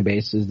 stealing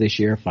bases this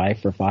year, 5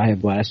 for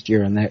 5 last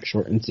year in that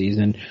shortened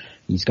season.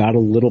 He's got a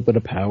little bit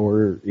of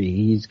power.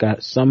 He's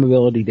got some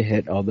ability to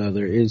hit, although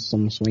there is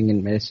some swing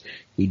and miss.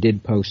 He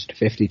did post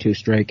 52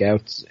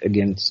 strikeouts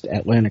against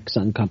Atlantic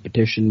Sun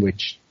competition,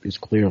 which is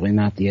clearly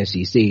not the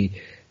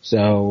SEC.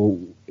 So,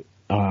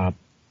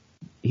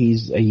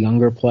 he's a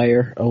younger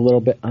player, a little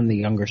bit on the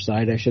younger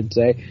side, I should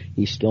say.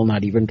 He's still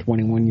not even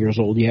 21 years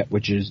old yet,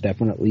 which is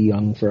definitely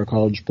young for a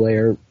college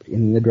player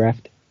in the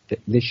draft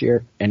this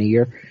year, any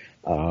year.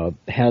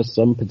 Has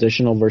some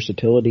positional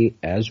versatility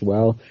as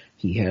well.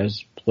 He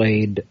has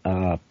played,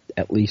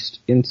 at least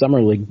in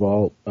summer league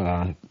ball,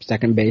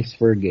 second base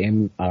for a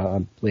game,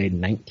 played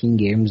 19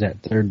 games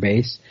at third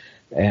base,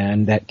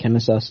 and at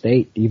Kennesaw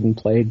State even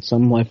played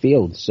some left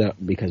field, so,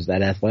 because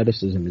that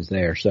athleticism is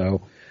there.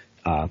 So,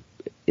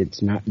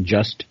 it's not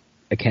just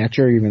a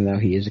catcher, even though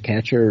he is a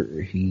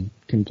catcher, he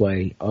can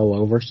play all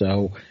over.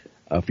 So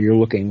if you're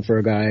looking for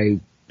a guy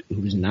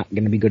who's not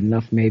going to be good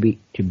enough maybe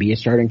to be a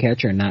starting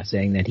catcher, I'm not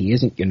saying that he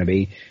isn't going to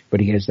be, but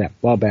he has that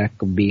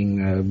fallback of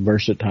being a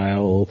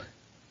versatile,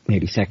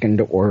 maybe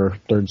second or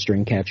third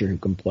string catcher who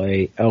can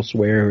play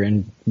elsewhere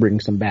and bring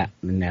some bat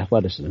and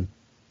athleticism.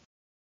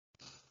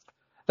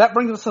 That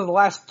brings us to the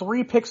last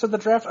 3 picks of the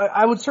draft.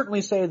 I would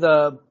certainly say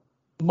the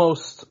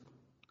most,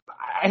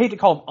 I hate to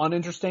call them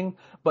uninteresting,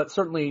 but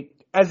certainly,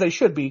 as they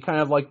should be, kind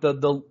of like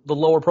the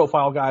lower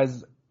profile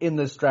guys in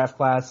this draft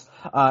class.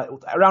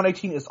 Round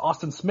 18 is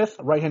Austin Smith,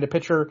 right-handed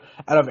pitcher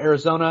out of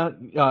Arizona.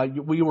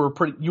 You were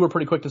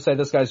pretty quick to say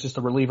this guy's just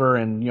a reliever,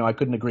 and I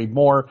couldn't agree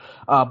more.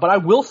 But I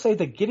will say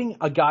that getting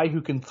a guy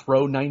who can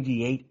throw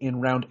 98 in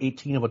round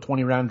 18 of a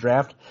 20-round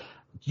draft,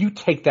 you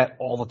take that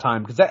all the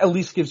time, because that at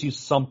least gives you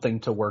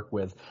something to work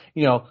with.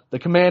 The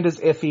command is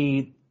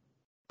iffy.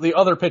 The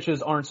other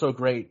pitches aren't so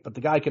great, but the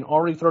guy can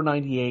already throw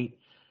 98.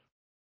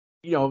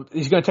 He's going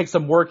to take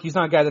some work. He's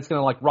not a guy that's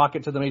going to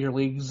rocket to the major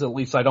leagues, at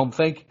least I don't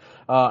think,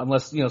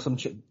 unless, some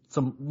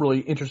some really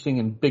interesting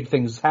and big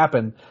things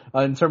happen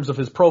in terms of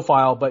his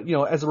profile. But,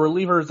 as a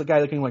reliever, as a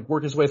guy that can like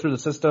work his way through the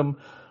system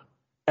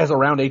as a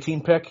round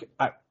 18 pick,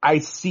 I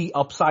see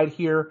upside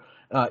here,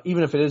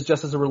 even if it is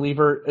just as a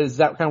reliever. Is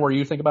that kind of where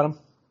you think about him?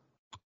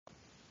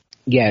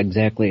 Yeah,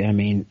 exactly. I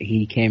mean,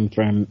 he came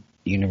from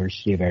the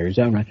University of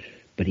Arizona,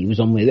 but he was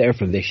only there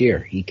for this year.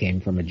 He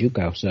came from a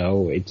JUCO,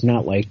 so it's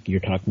not like you're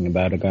talking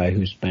about a guy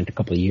who spent a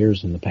couple of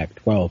years in the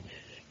Pac-12.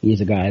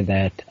 He's a guy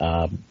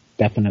that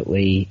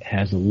definitely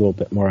has a little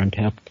bit more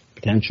untapped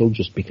potential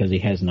just because he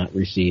has not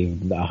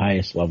received the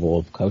highest level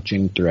of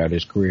coaching throughout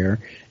his career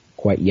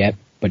quite yet,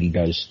 but he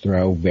does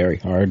throw very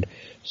hard.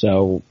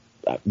 So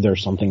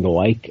there's something to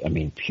like. I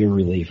mean, pure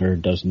reliever,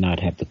 does not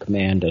have the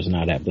command, does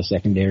not have the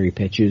secondary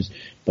pitches,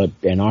 but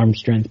an arm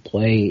strength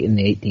play in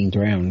the 18th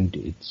round,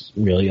 it's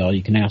really all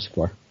you can ask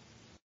for.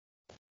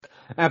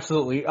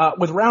 Absolutely.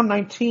 With round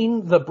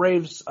 19, the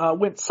Braves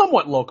went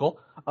somewhat local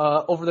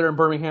over there in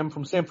Birmingham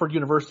from Stanford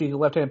University,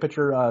 left-hand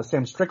pitcher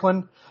Sam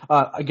Strickland.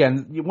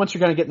 Again, once you're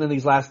going to get into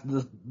these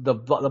the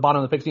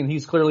bottom of the pick scene,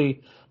 he's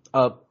clearly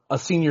a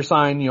senior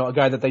sign, a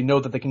guy that they know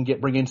that they can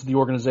bring into the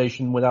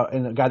organization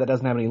and a guy that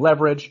doesn't have any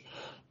leverage.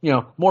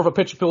 More of a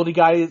pitchability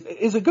guy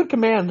is a good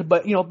command,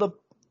 but he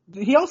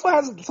also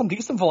has some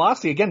decent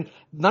velocity. Again,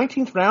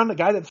 19th round, a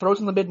guy that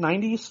throws in the mid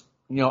 90s.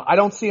 I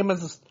don't see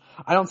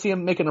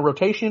him making a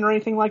rotation or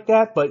anything like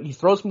that, but he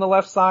throws from the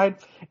left side,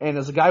 and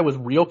as a guy with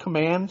real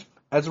command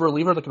as a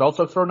reliever that could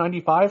also throw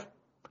 95.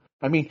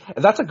 I mean,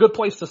 that's a good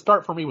place to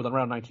start for me with a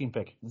round 19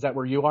 pick. Is that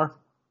where you are?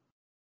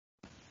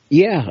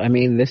 Yeah, I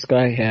mean, this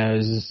guy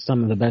has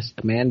some of the best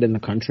command in the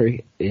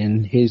country.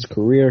 In his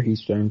career,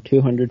 he's thrown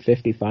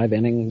 255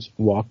 innings,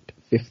 walked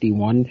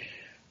 51.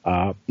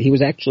 He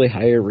was actually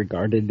higher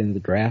regarded in the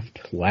draft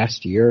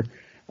last year,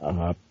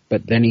 but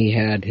then he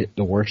had hit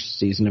the worst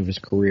season of his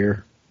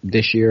career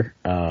this year.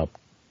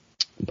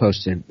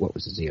 Posted, what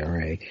was his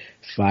ERA?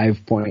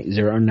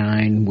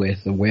 5.09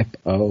 with a whip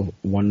of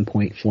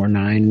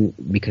 1.49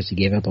 because he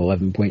gave up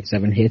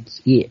 11.7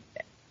 hits. He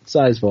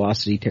saw his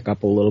velocity tick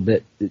up a little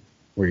bit,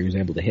 where he was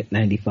able to hit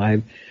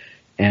 95,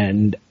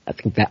 and I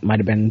think that might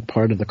have been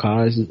part of the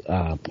cause,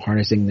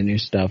 harnessing the new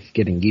stuff,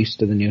 getting used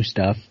to the new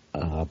stuff,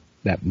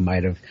 that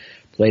might have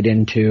played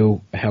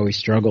into how he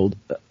struggled.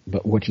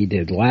 But what he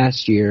did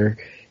last year,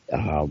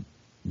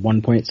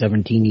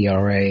 1.17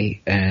 ERA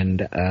and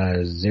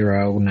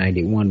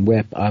 0.91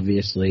 whip,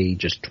 obviously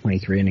just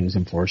 23 innings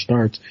and 4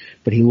 starts,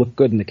 but he looked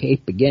good in the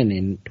Cape again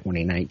in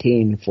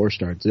 2019, 4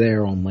 starts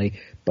there only,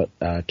 but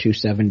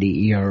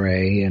 2.70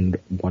 ERA and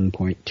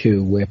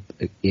 1.2 whip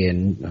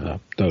in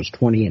those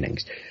 20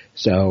 innings.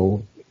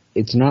 So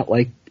it's not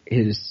like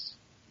his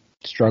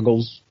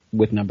struggles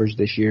with numbers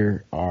this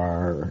year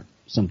are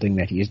something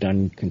that he's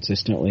done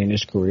consistently in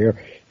his career,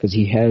 because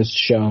he has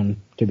shown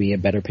to be a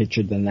better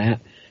pitcher than that.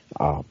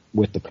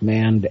 With the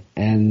command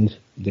and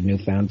the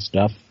newfound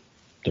stuff,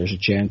 there's a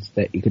chance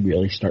that you could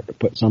really start to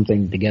put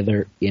something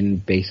together in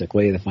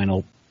basically the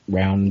final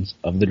rounds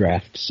of the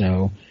draft.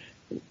 So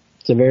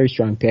it's a very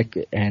strong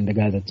pick and a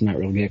guy that's not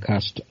really get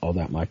cussed all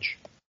that much.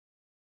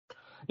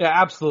 Yeah,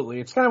 absolutely.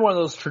 It's kind of one of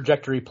those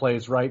trajectory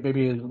plays, right?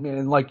 Maybe,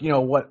 and like,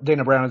 what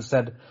Dana Brown has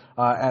said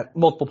at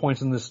multiple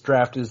points in this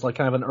draft is like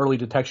kind of an early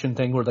detection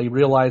thing where they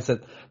realize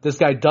that this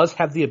guy does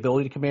have the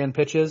ability to command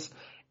pitches,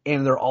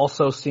 and they're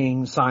also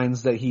seeing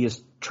signs that he is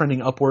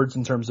trending upwards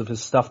in terms of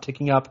his stuff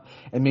ticking up,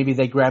 and maybe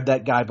they grab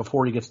that guy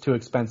before he gets too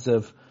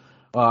expensive.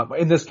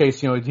 In this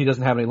case, he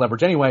doesn't have any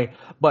leverage anyway,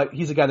 but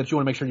he's a guy that you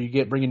want to make sure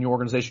you bring in your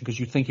organization because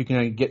you think you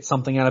can get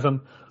something out of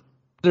him.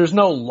 There's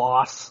no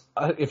loss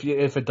if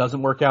it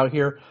doesn't work out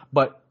here,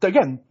 but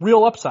again,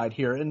 real upside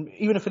here. And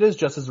even if it is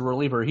just as a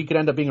reliever, he could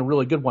end up being a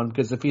really good one,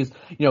 because if he's,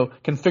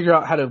 can figure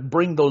out how to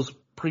bring those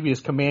previous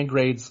command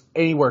grades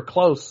anywhere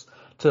close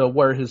to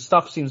where his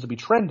stuff seems to be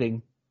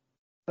trending,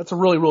 that's a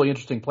really, really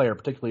interesting player,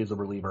 particularly as a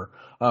reliever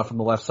from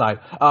the left side.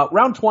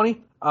 Round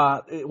 20,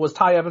 it was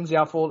Ty Evans, the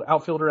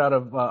outfielder out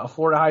of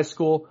Florida high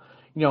school.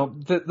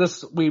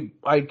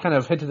 I kind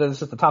of hinted at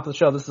this at the top of the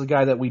show. This is a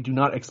guy that we do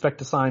not expect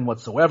to sign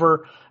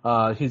whatsoever.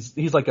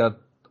 He's like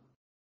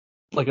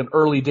an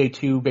early day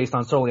 2 based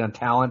solely on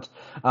talent.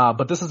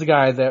 But this is a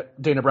guy that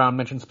Dana Brown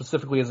mentioned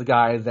specifically as a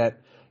guy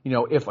that,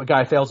 if a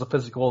guy fails a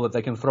physical, that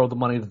they can throw the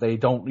money that they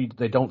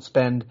don't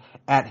spend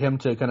at him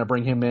to kind of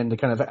bring him in to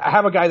kind of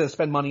have a guy that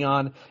spend money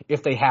on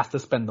if they have to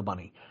spend the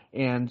money.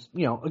 And,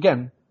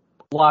 again,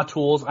 a lot of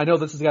tools. I know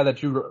this is a guy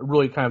that you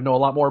really kind of know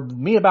a lot more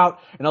than me about,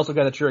 and also a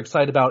guy that you're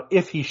excited about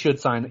if he should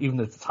sign, even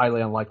if it's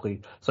highly unlikely.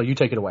 So you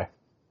take it away.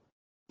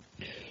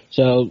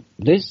 So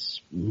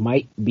this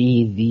might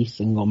be the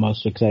single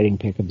most exciting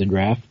pick of the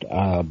draft.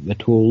 The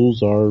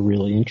tools are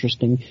really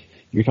interesting.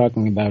 You're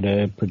talking about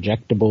a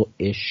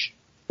projectable-ish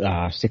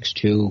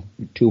 6'2",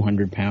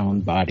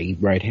 200-pound body,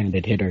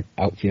 right-handed hitter,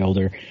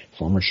 outfielder,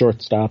 former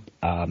shortstop,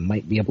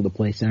 might be able to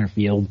play center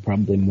field,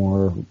 probably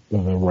more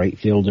of a right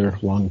fielder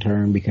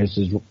long-term because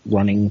his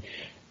running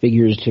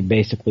figures to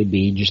basically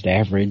be just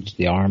average.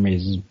 The arm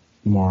is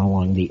more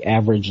along the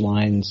average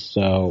lines,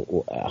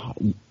 so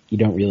you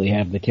don't really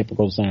have the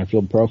typical center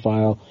field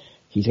profile.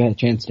 he's got a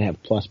chance to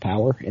have plus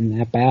power in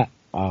that bat.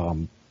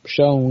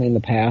 Shown in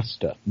the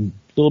past a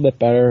little bit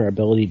better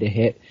ability to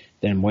hit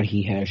than what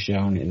he has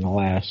shown in the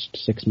last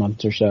 6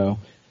 months or so.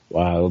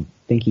 I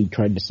think he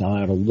tried to sell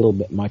out a little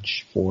bit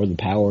much for the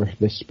power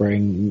this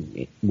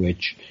spring,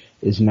 which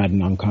is not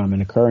an uncommon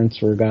occurrence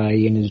for a guy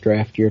in his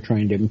draft year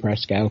trying to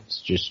impress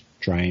scouts, just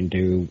trying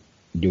to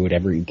do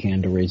whatever he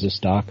can to raise his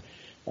stock.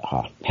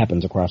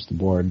 Happens across the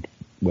board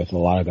with a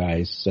lot of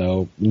guys,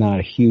 so not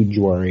a huge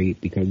worry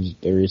because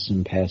there is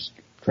some past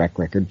track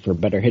record for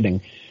better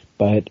hitting.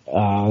 But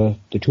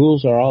the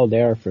tools are all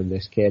there for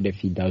this kid if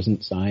he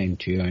doesn't sign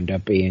to end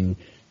up being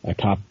a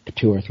top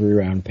 2 or 3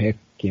 round pick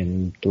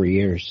in 3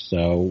 years.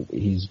 So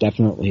he's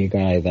definitely a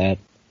guy that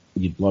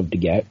you'd love to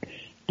get.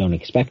 Don't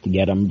expect to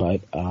get him,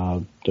 but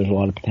there's a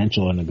lot of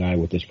potential in a guy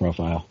with this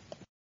profile.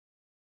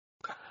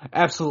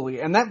 Absolutely.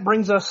 And that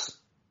brings us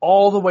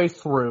all the way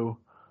through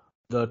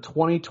the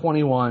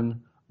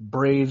 2021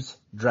 Braves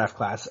draft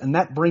class. And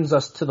that brings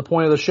us to the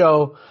point of the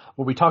show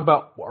where we talk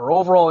about our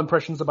overall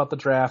impressions about the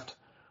draft,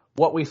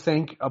 what we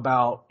think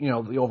about,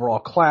 the overall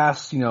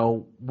class,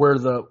 where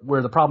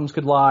the problems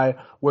could lie,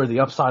 where the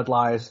upside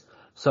lies.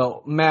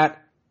 So,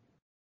 Matt,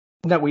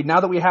 now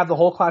that we have the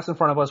whole class in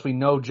front of us, we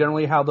know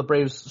generally how the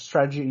Braves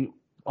strategy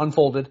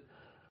unfolded.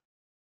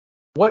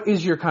 What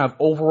is your kind of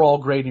overall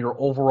grade and your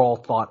overall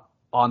thought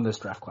on this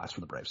draft class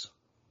for the Braves?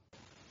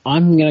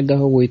 I'm going to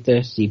go with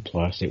a C+.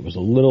 It was a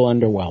little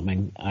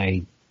underwhelming.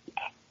 I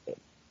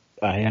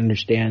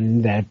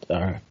understand that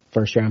our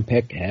first round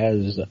pick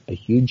has a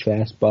huge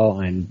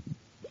fastball and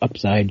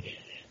upside,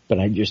 but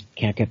I just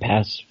can't get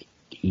past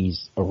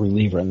he's a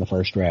reliever in the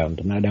first round,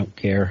 and I don't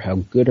care how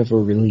good of a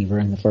reliever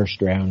in the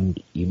first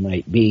round you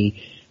might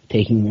be.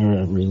 Taking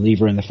a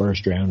reliever in the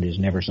first round is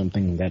never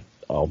something that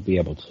I'll be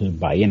able to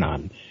buy in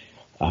on.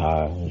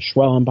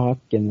 Schwellenbach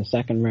in the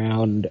second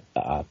round,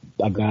 a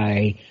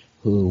guy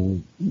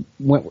who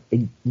went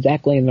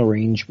exactly in the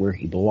range where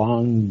he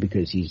belonged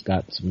because he's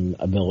got some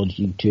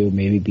ability to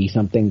maybe be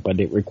something, but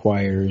it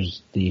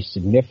requires the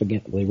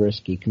significantly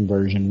risky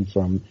conversion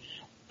from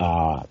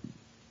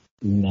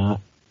not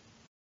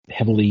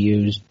heavily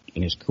used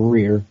in his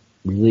career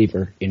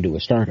reliever into a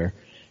starter.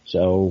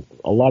 So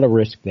a lot of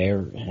risk there,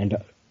 and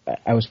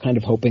I was kind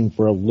of hoping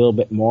for a little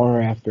bit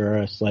more after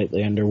a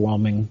slightly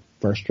underwhelming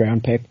first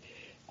round pick.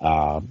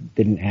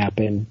 Didn't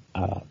happen.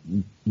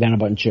 Then a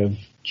bunch of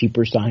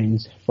cheaper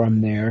signs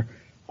from there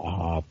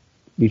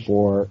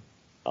before,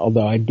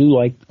 although I do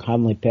like the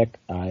Conley pick.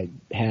 I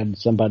had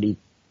somebody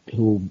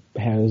who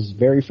has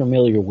very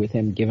familiar with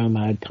him give him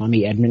a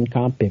Tommy Edman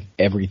comp if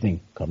everything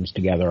comes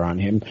together on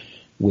him,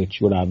 which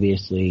would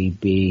obviously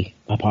be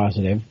a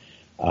positive.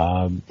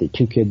 The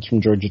 2 kids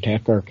from Georgia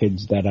Tech are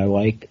kids that I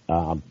like.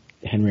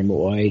 Henry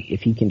Malloy,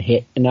 if he can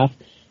hit enough,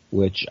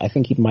 which I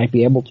think he might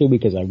be able to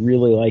because I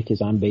really like his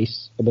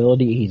on-base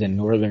ability. He's a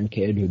northern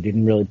kid who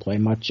didn't really play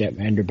much at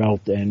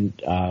Vanderbilt and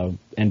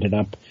ended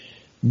up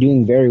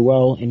doing very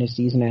well in his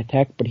season at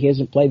Tech, but he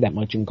hasn't played that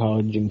much in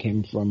college and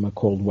came from a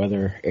cold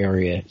weather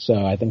area.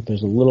 So I think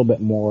there's a little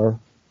bit more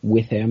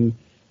with him.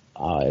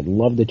 I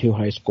love the 2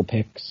 high school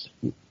picks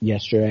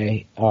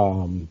yesterday.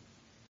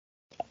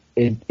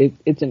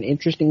 It's an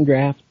interesting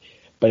draft,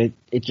 but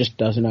it just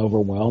doesn't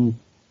overwhelm.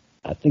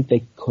 I think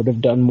they could have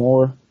done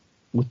more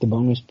with the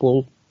bonus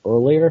pool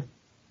earlier.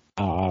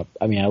 I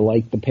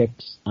like the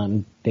picks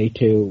on day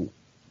 2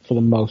 for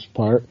the most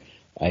part.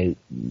 I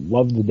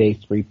love the day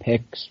 3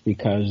 picks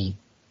because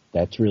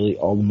that's really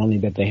all the money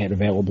that they had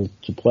available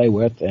to play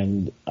with,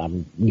 and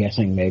I'm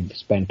guessing they've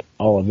spent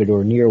all of it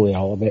or nearly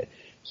all of it,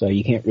 so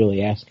you can't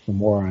really ask for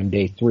more on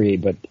day 3,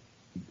 but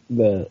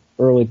the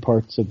early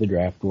parts of the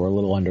draft were a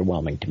little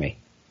underwhelming to me.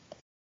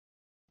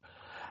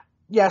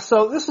 Yeah,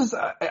 so this is,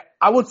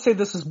 I would say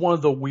this is one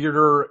of the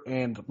weirder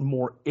and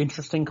more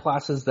interesting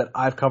classes that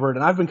I've covered,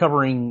 and I've been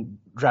covering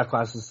draft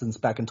classes since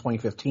back in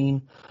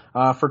 2015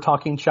 for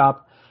Talking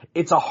Chop.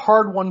 It's a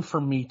hard one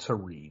for me to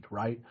read,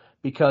 right?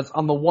 Because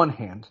on the one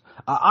hand,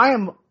 I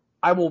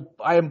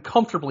am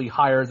comfortably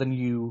higher than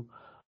you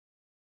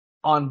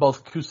on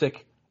both Cusick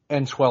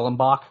and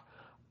Schwellenbach.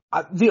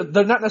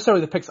 They're not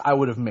necessarily the picks I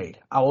would have made.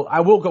 I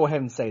will go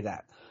ahead and say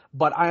that,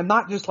 but I am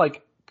not just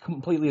like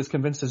completely as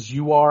convinced as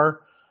you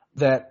are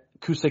that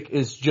Cusick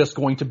is just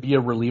going to be a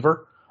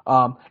reliever.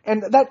 And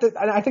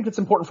I think it's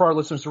important for our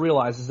listeners to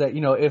realize is that,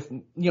 if,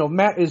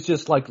 Matt is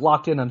just like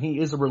locked in and he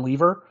is a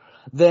reliever,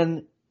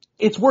 then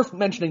it's worth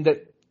mentioning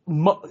that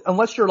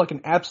unless you're like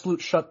an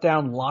absolute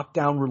shutdown,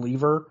 lockdown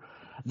reliever,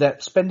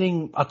 that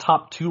spending a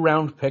top 2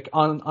 round pick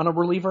on a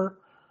reliever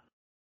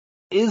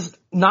is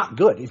not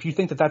good. If you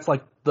think that that's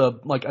like a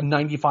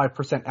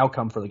 95%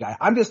 outcome for the guy,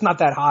 I'm just not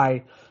that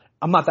high.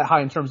 I'm not that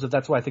high in terms of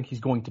that's what I think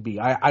he's going to be.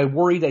 I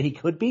worry that he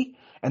could be,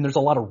 and there's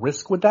a lot of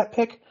risk with that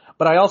pick.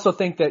 But I also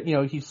think that,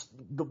 he's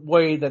the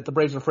way that the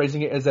Braves are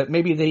phrasing it is that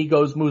maybe he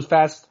moves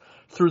fast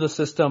through the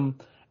system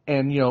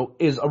and,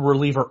 is a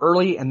reliever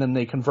early and then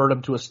they convert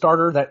him to a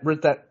starter.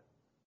 That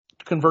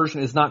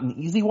conversion is not an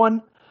easy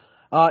one,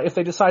 if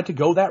they decide to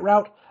go that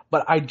route.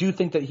 But I do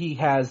think that he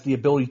has the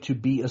ability to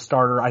be a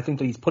starter. I think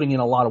that he's putting in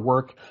a lot of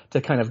work to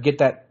kind of get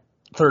that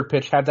third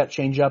pitch, have that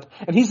changeup.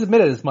 And he's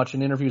admitted as much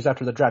in interviews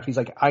after the draft. He's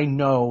like, I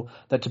know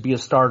that to be a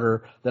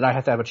starter that I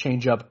have to have a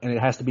changeup and it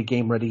has to be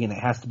game ready and it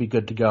has to be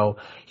good to go.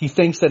 He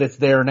thinks that it's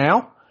there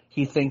now.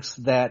 He thinks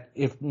that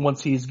if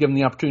once he's given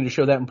the opportunity to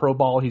show that in pro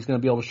ball, he's going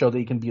to be able to show that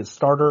he can be a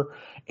starter.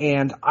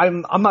 And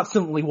I'm not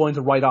simply willing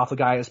to write off a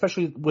guy,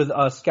 especially with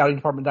a scouting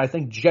department that I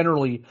think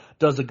generally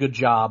does a good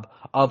job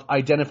of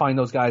identifying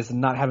those guys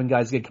and not having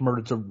guys get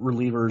converted to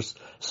relievers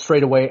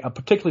straight away,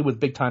 particularly with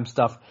big time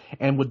stuff.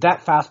 And with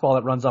that fastball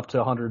that runs up to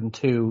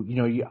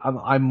 102,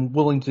 I'm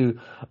willing to,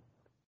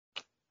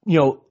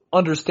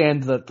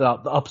 understand that the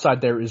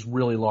upside there is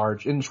really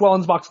large. In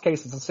Schwellenbach's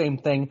case, it's the same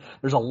thing.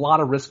 There's a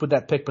lot of risk with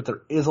that pick, but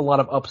there is a lot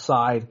of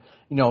upside.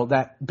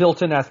 That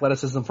built-in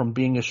athleticism from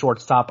being a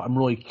shortstop. I'm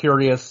really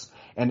curious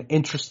and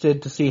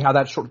interested to see how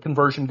that short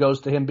conversion goes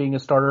to him being a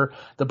starter.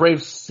 The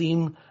Braves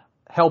seem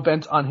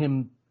hell-bent on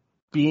him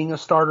being a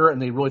starter,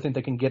 and they really think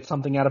they can get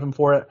something out of him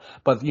for it.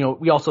 But,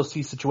 we also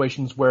see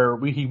situations where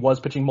he was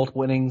pitching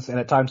multiple innings, and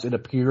at times it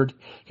appeared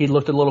he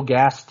looked a little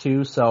gassed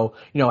too. So,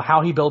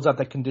 how he builds out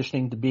that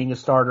conditioning to being a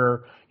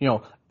starter,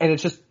 and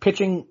it's just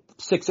pitching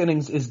 6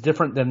 innings is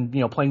different than,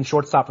 playing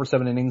shortstop for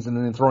 7 innings and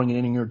then throwing an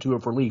inning or 2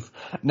 of relief.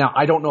 Now,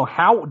 I don't know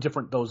how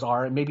different those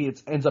are, and maybe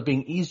it ends up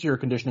being easier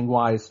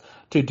conditioning-wise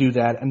to do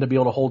that and to be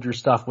able to hold your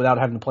stuff without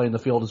having to play in the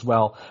field as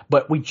well.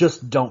 But we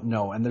just don't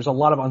know, and there's a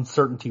lot of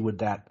uncertainty with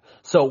that.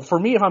 So for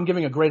me, if I'm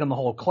giving a grade on the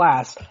whole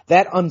class,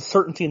 that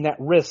uncertainty and that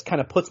risk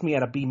kind of puts me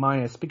at a B-,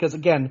 because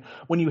again,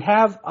 when you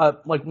have a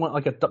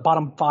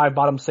bottom 5,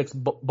 bottom 6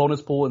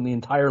 bonus pool in the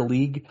entire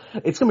league,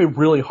 it's going to be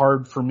really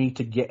hard for me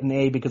to get an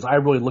A because I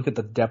really look at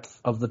the depth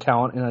of the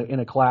talent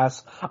in a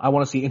class. I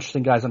want to see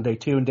interesting guys on day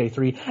 2 and day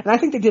 3, and I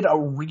think they did a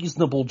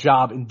reasonable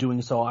job in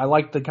doing so. I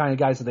like the kind of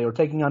guys that they were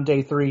taking on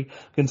day 3,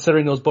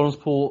 considering those bonus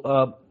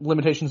pool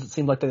limitations it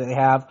seemed like that they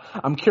have.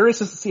 I'm curious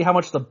to see how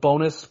much the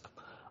bonus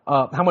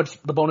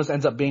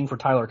ends up being for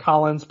Tyler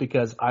Collins,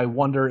 because I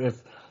wonder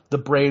if the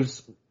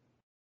Braves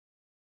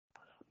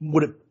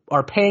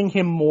are paying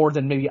him more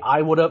than maybe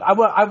I would have.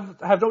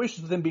 I have no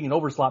issues with him being an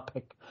overslot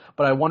pick,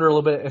 but I wonder a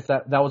little bit if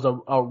that was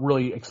a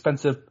really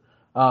expensive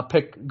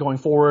pick going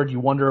forward. You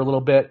wonder a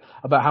little bit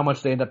about how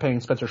much they end up paying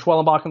Spencer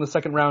Schwellenbach in the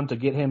second round to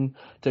get him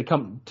to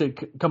come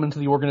into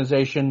the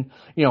organization.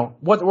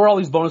 Where all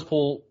these bonus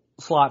pool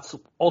slots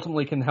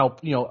ultimately can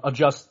help,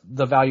 adjust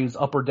the values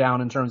up or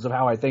down in terms of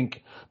how I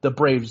think the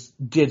Braves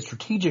did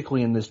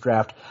strategically in this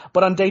draft.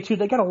 But on day 2,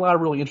 they got a lot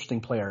of really interesting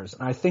players.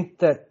 And I think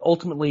that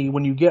ultimately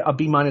when you get a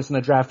B- in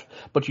a draft,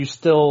 but you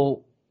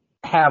still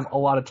have a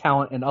lot of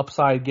talent and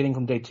upside getting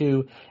from day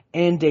 2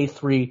 and day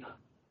 3,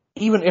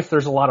 even if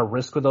there's a lot of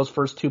risk with those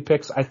first 2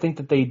 picks, I think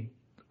that they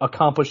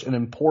accomplished an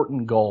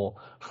important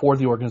goal for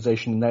the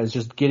organization, and that is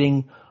just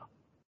getting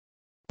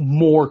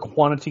more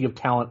quantity of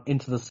talent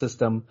into the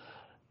system.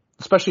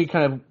 Especially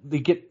they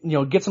get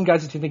some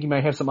guys that you think you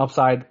might have some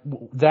upside.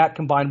 That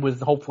combined with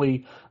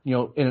hopefully,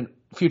 in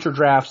future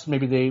drafts,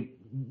 maybe they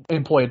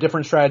employ a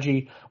different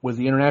strategy with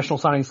the international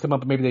signings come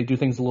up, and maybe they do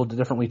things a little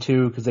differently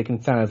too, because they can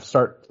kind of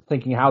start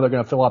thinking how they're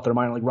going to fill out their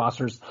minor league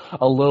rosters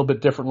a little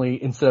bit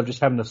differently instead of just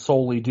having to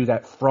solely do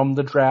that from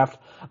the draft.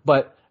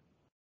 But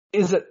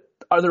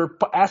are there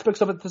aspects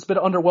of it that's a bit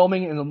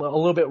underwhelming and a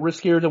little bit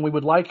riskier than we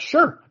would like?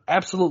 Sure,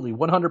 absolutely,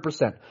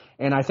 100%.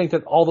 And I think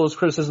that all those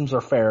criticisms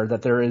are fair,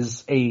 that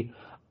there's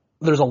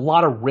a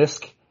lot of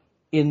risk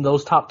in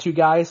those top 2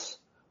 guys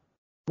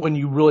when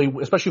you really,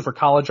 especially for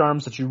college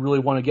arms, that you really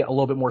want to get a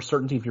little bit more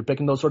certainty if you're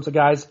picking those sorts of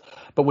guys.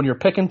 But when you're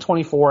picking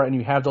 24 and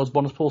you have those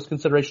bonus pools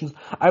considerations,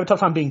 I have a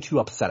tough time being too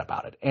upset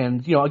about it.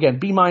 And, again,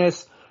 B-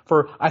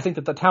 I think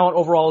that the talent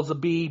overall is a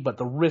B, but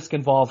the risk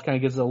involved kind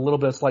of gives it a little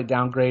bit of slight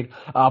downgrade.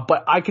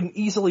 But I can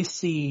easily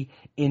see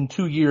in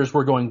 2 years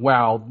we're going,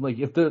 wow, like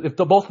if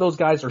both of those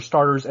guys are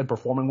starters and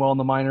performing well in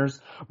the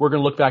minors, we're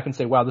going to look back and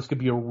say, wow, this could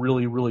be a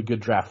really, really good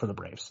draft for the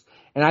Braves.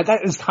 And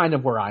that is kind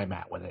of where I'm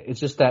at with it. It's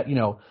just that,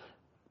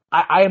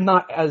 I am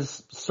not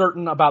as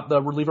certain about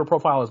the reliever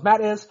profile as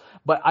Matt is,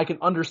 but I can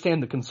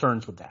understand the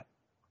concerns with that.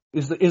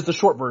 Is the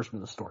short version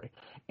of the story.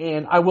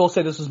 And I will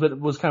say this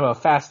was kind of a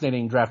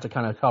fascinating draft to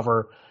kind of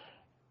cover.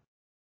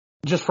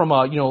 Just from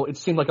it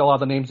seemed like a lot of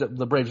the names that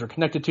the Braves are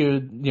connected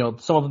to,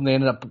 some of them they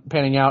ended up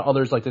panning out,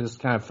 others like they just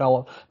kind of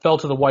fell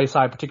to the white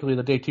side, particularly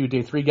the day 2,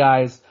 day 3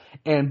 guys.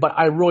 But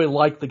I really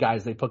like the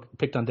guys they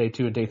picked on day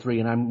 2 and day 3,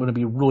 and I'm going to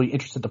be really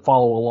interested to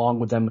follow along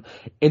with them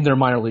in their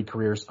minor league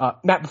careers.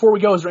 Matt, before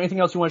we go, is there anything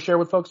else you want to share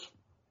with folks?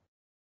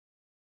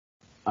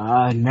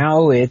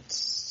 No,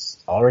 it's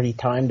already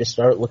time to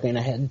start looking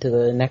ahead to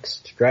the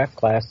next draft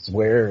class,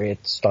 where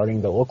it's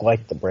starting to look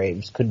like the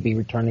Braves could be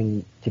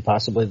returning to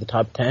possibly the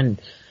top 10.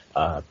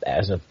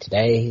 As of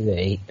today,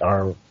 they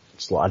are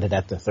slotted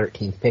at the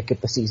 13th pick if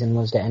the season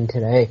was to end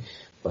today.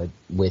 But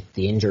with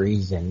the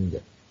injuries and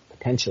the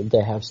potential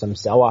to have some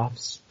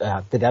sell-offs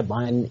at the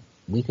deadline,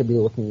 we could be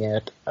looking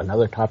at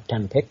another top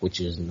 10 pick,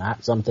 which is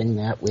not something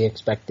that we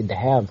expected to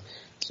have.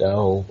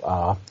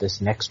 So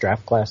this next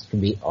draft class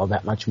could be all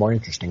that much more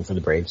interesting for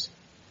the Braves.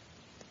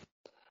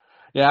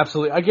 Yeah,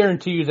 absolutely. I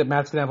guarantee you that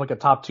Matt's gonna have like a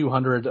top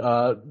 200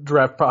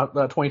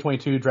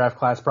 2022 draft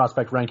class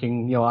prospect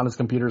ranking, on his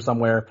computer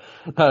somewhere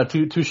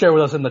to share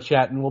with us in the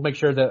chat, and we'll make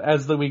sure that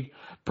as the week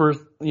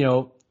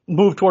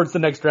move towards the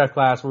next draft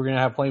class, we're gonna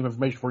have plenty of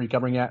information for you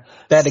covering that.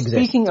 That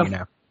exists,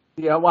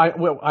 Yeah,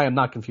 I am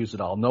not confused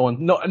at all. No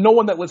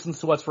one that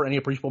listens to us for any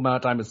appreciable amount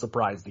of time is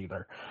surprised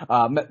either.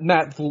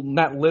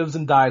 Matt lives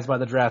and dies by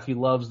the draft. He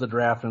loves the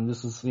draft, and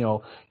this is,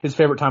 his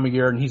favorite time of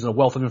year, and he's a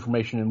wealth of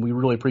information, and we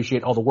really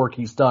appreciate all the work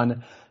he's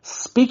done.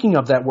 Speaking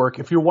of that work,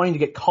 if you're wanting to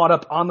get caught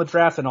up on the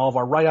draft and all of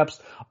our write-ups,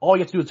 all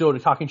you have to do is go to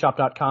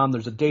TalkingChop.com.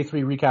 There's a day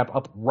 3 recap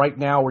up right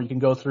now where you can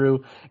go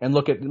through and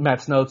look at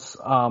Matt's notes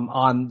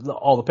on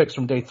all the picks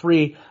from day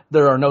 3.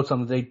 There are notes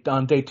on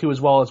day 2 as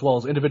well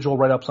as individual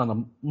write-ups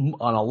on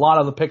a lot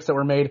of the picks that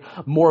were made.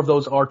 More of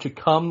those are to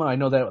come. I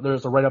know that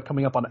there's a write-up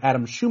coming up on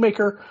Adam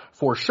Shoemaker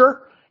for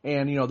sure.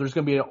 And, there's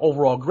going to be an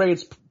overall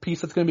grades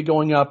piece that's going to be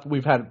going up.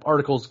 We've had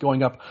articles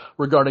going up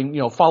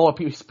regarding, follow-up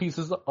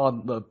pieces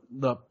on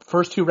the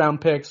first 2 round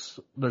picks.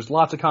 There's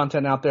lots of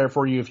content out there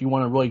for you if you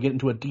want to really get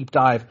into a deep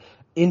dive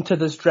into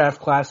this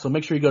draft class. So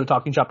make sure you go to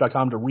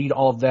TalkingChop.com to read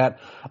all of that.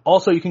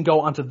 Also, you can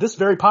go onto this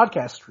very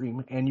podcast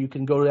stream and you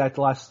can go to that.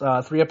 The last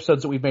 3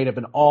 episodes that we've made have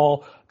been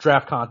all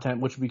draft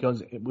content, which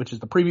is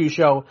the preview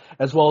show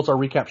as well as our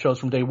recap shows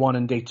from day 1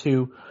 and day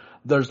 2.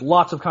 There's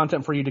lots of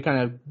content for you to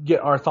kind of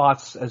get our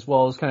thoughts as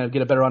well as kind of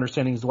get a better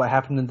understanding as to what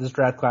happened in this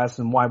draft class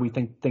and why we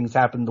think things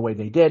happened the way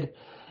they did.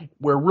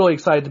 We're really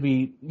excited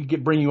to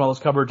bring you all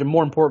this coverage, and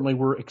more importantly,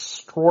 we're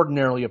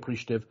extraordinarily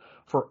appreciative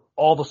for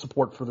all the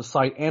support for the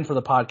site and for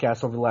the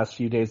podcast over the last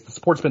few days. The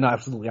support's been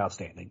absolutely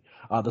outstanding.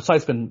 The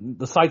site's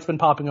been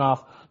popping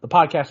off. The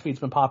podcast feed's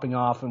been popping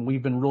off, and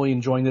we've been really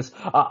enjoying this.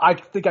 I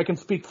think I can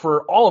speak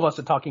for all of us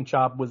at Talking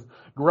Chop with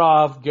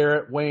Grav,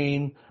 Garrett,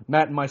 Wayne,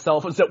 Matt, and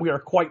myself is that we are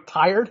quite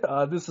tired.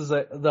 This is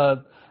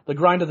the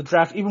grind of the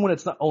draft, even when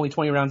it's not only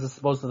 20 rounds as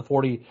opposed to the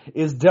 40,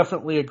 is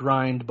definitely a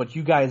grind, but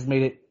you guys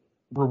made it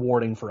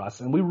rewarding for us,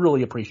 and we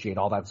really appreciate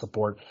all that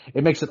support.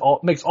 It makes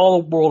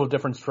all the world of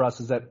difference for us,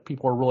 is that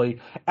people are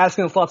really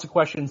asking us lots of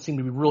questions, seem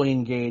to be really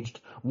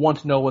engaged, want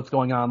to know what's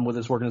going on with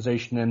this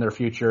organization and their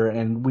future,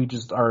 and we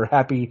just are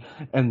happy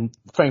and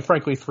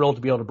frankly thrilled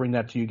to be able to bring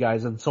that to you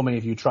guys, and so many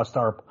of you trust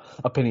our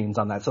opinions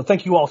on that. So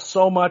thank you all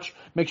so much.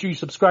 Make sure you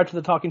subscribe to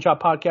the Talking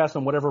Chop podcast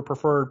on whatever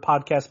preferred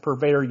podcast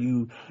purveyor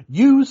you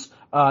use.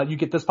 You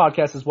get this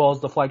podcast as well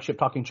as the flagship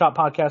Talking Chop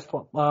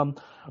podcast,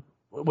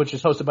 which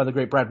is hosted by the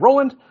great Brad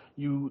Rowland.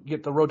 You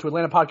get the Road to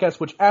Atlanta podcast,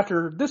 which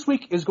after this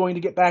week is going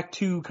to get back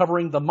to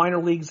covering the minor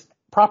leagues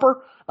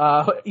proper.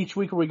 Each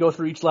week where we go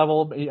through each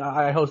level,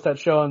 I host that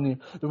show,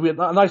 and there'll be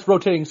a nice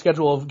rotating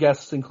schedule of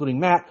guests, including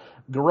Matt,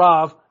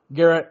 Gaurav,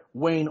 Garrett,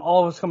 Wayne,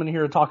 all of us coming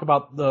here to talk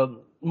about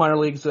the minor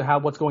leagues,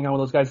 what's going on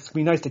with those guys. It's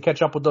going to be nice to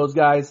catch up with those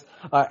guys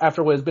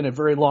after what has been a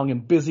very long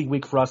and busy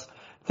week for us.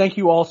 Thank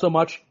you all so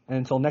much, and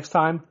until next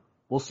time,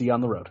 we'll see you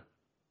on the road.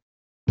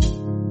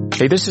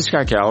 Hey, this is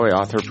Scott Galloway,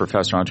 author,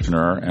 professor,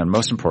 entrepreneur, and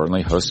most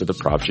importantly, host of the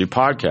Prop G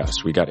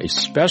podcast. We got a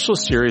special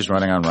series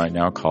running on right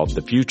now called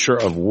The Future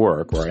of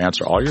Work, where I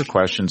answer all your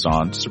questions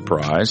on,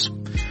 surprise,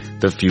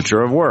 the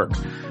future of work.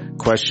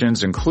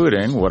 Questions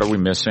including, what are we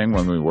missing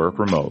when we work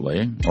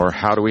remotely? Or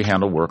how do we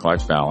handle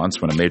work-life balance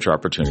when a major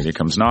opportunity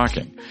comes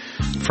knocking?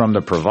 From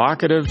the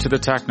provocative to the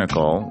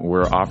technical,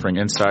 we're offering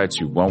insights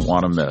you won't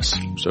want to miss.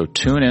 So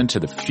tune in to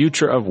The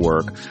Future of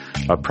Work,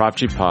 a Prop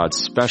G Pod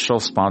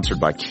special sponsored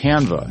by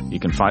Canva. You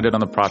can find it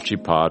on the Prop G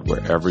Pod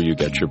wherever you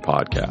get your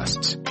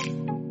podcasts.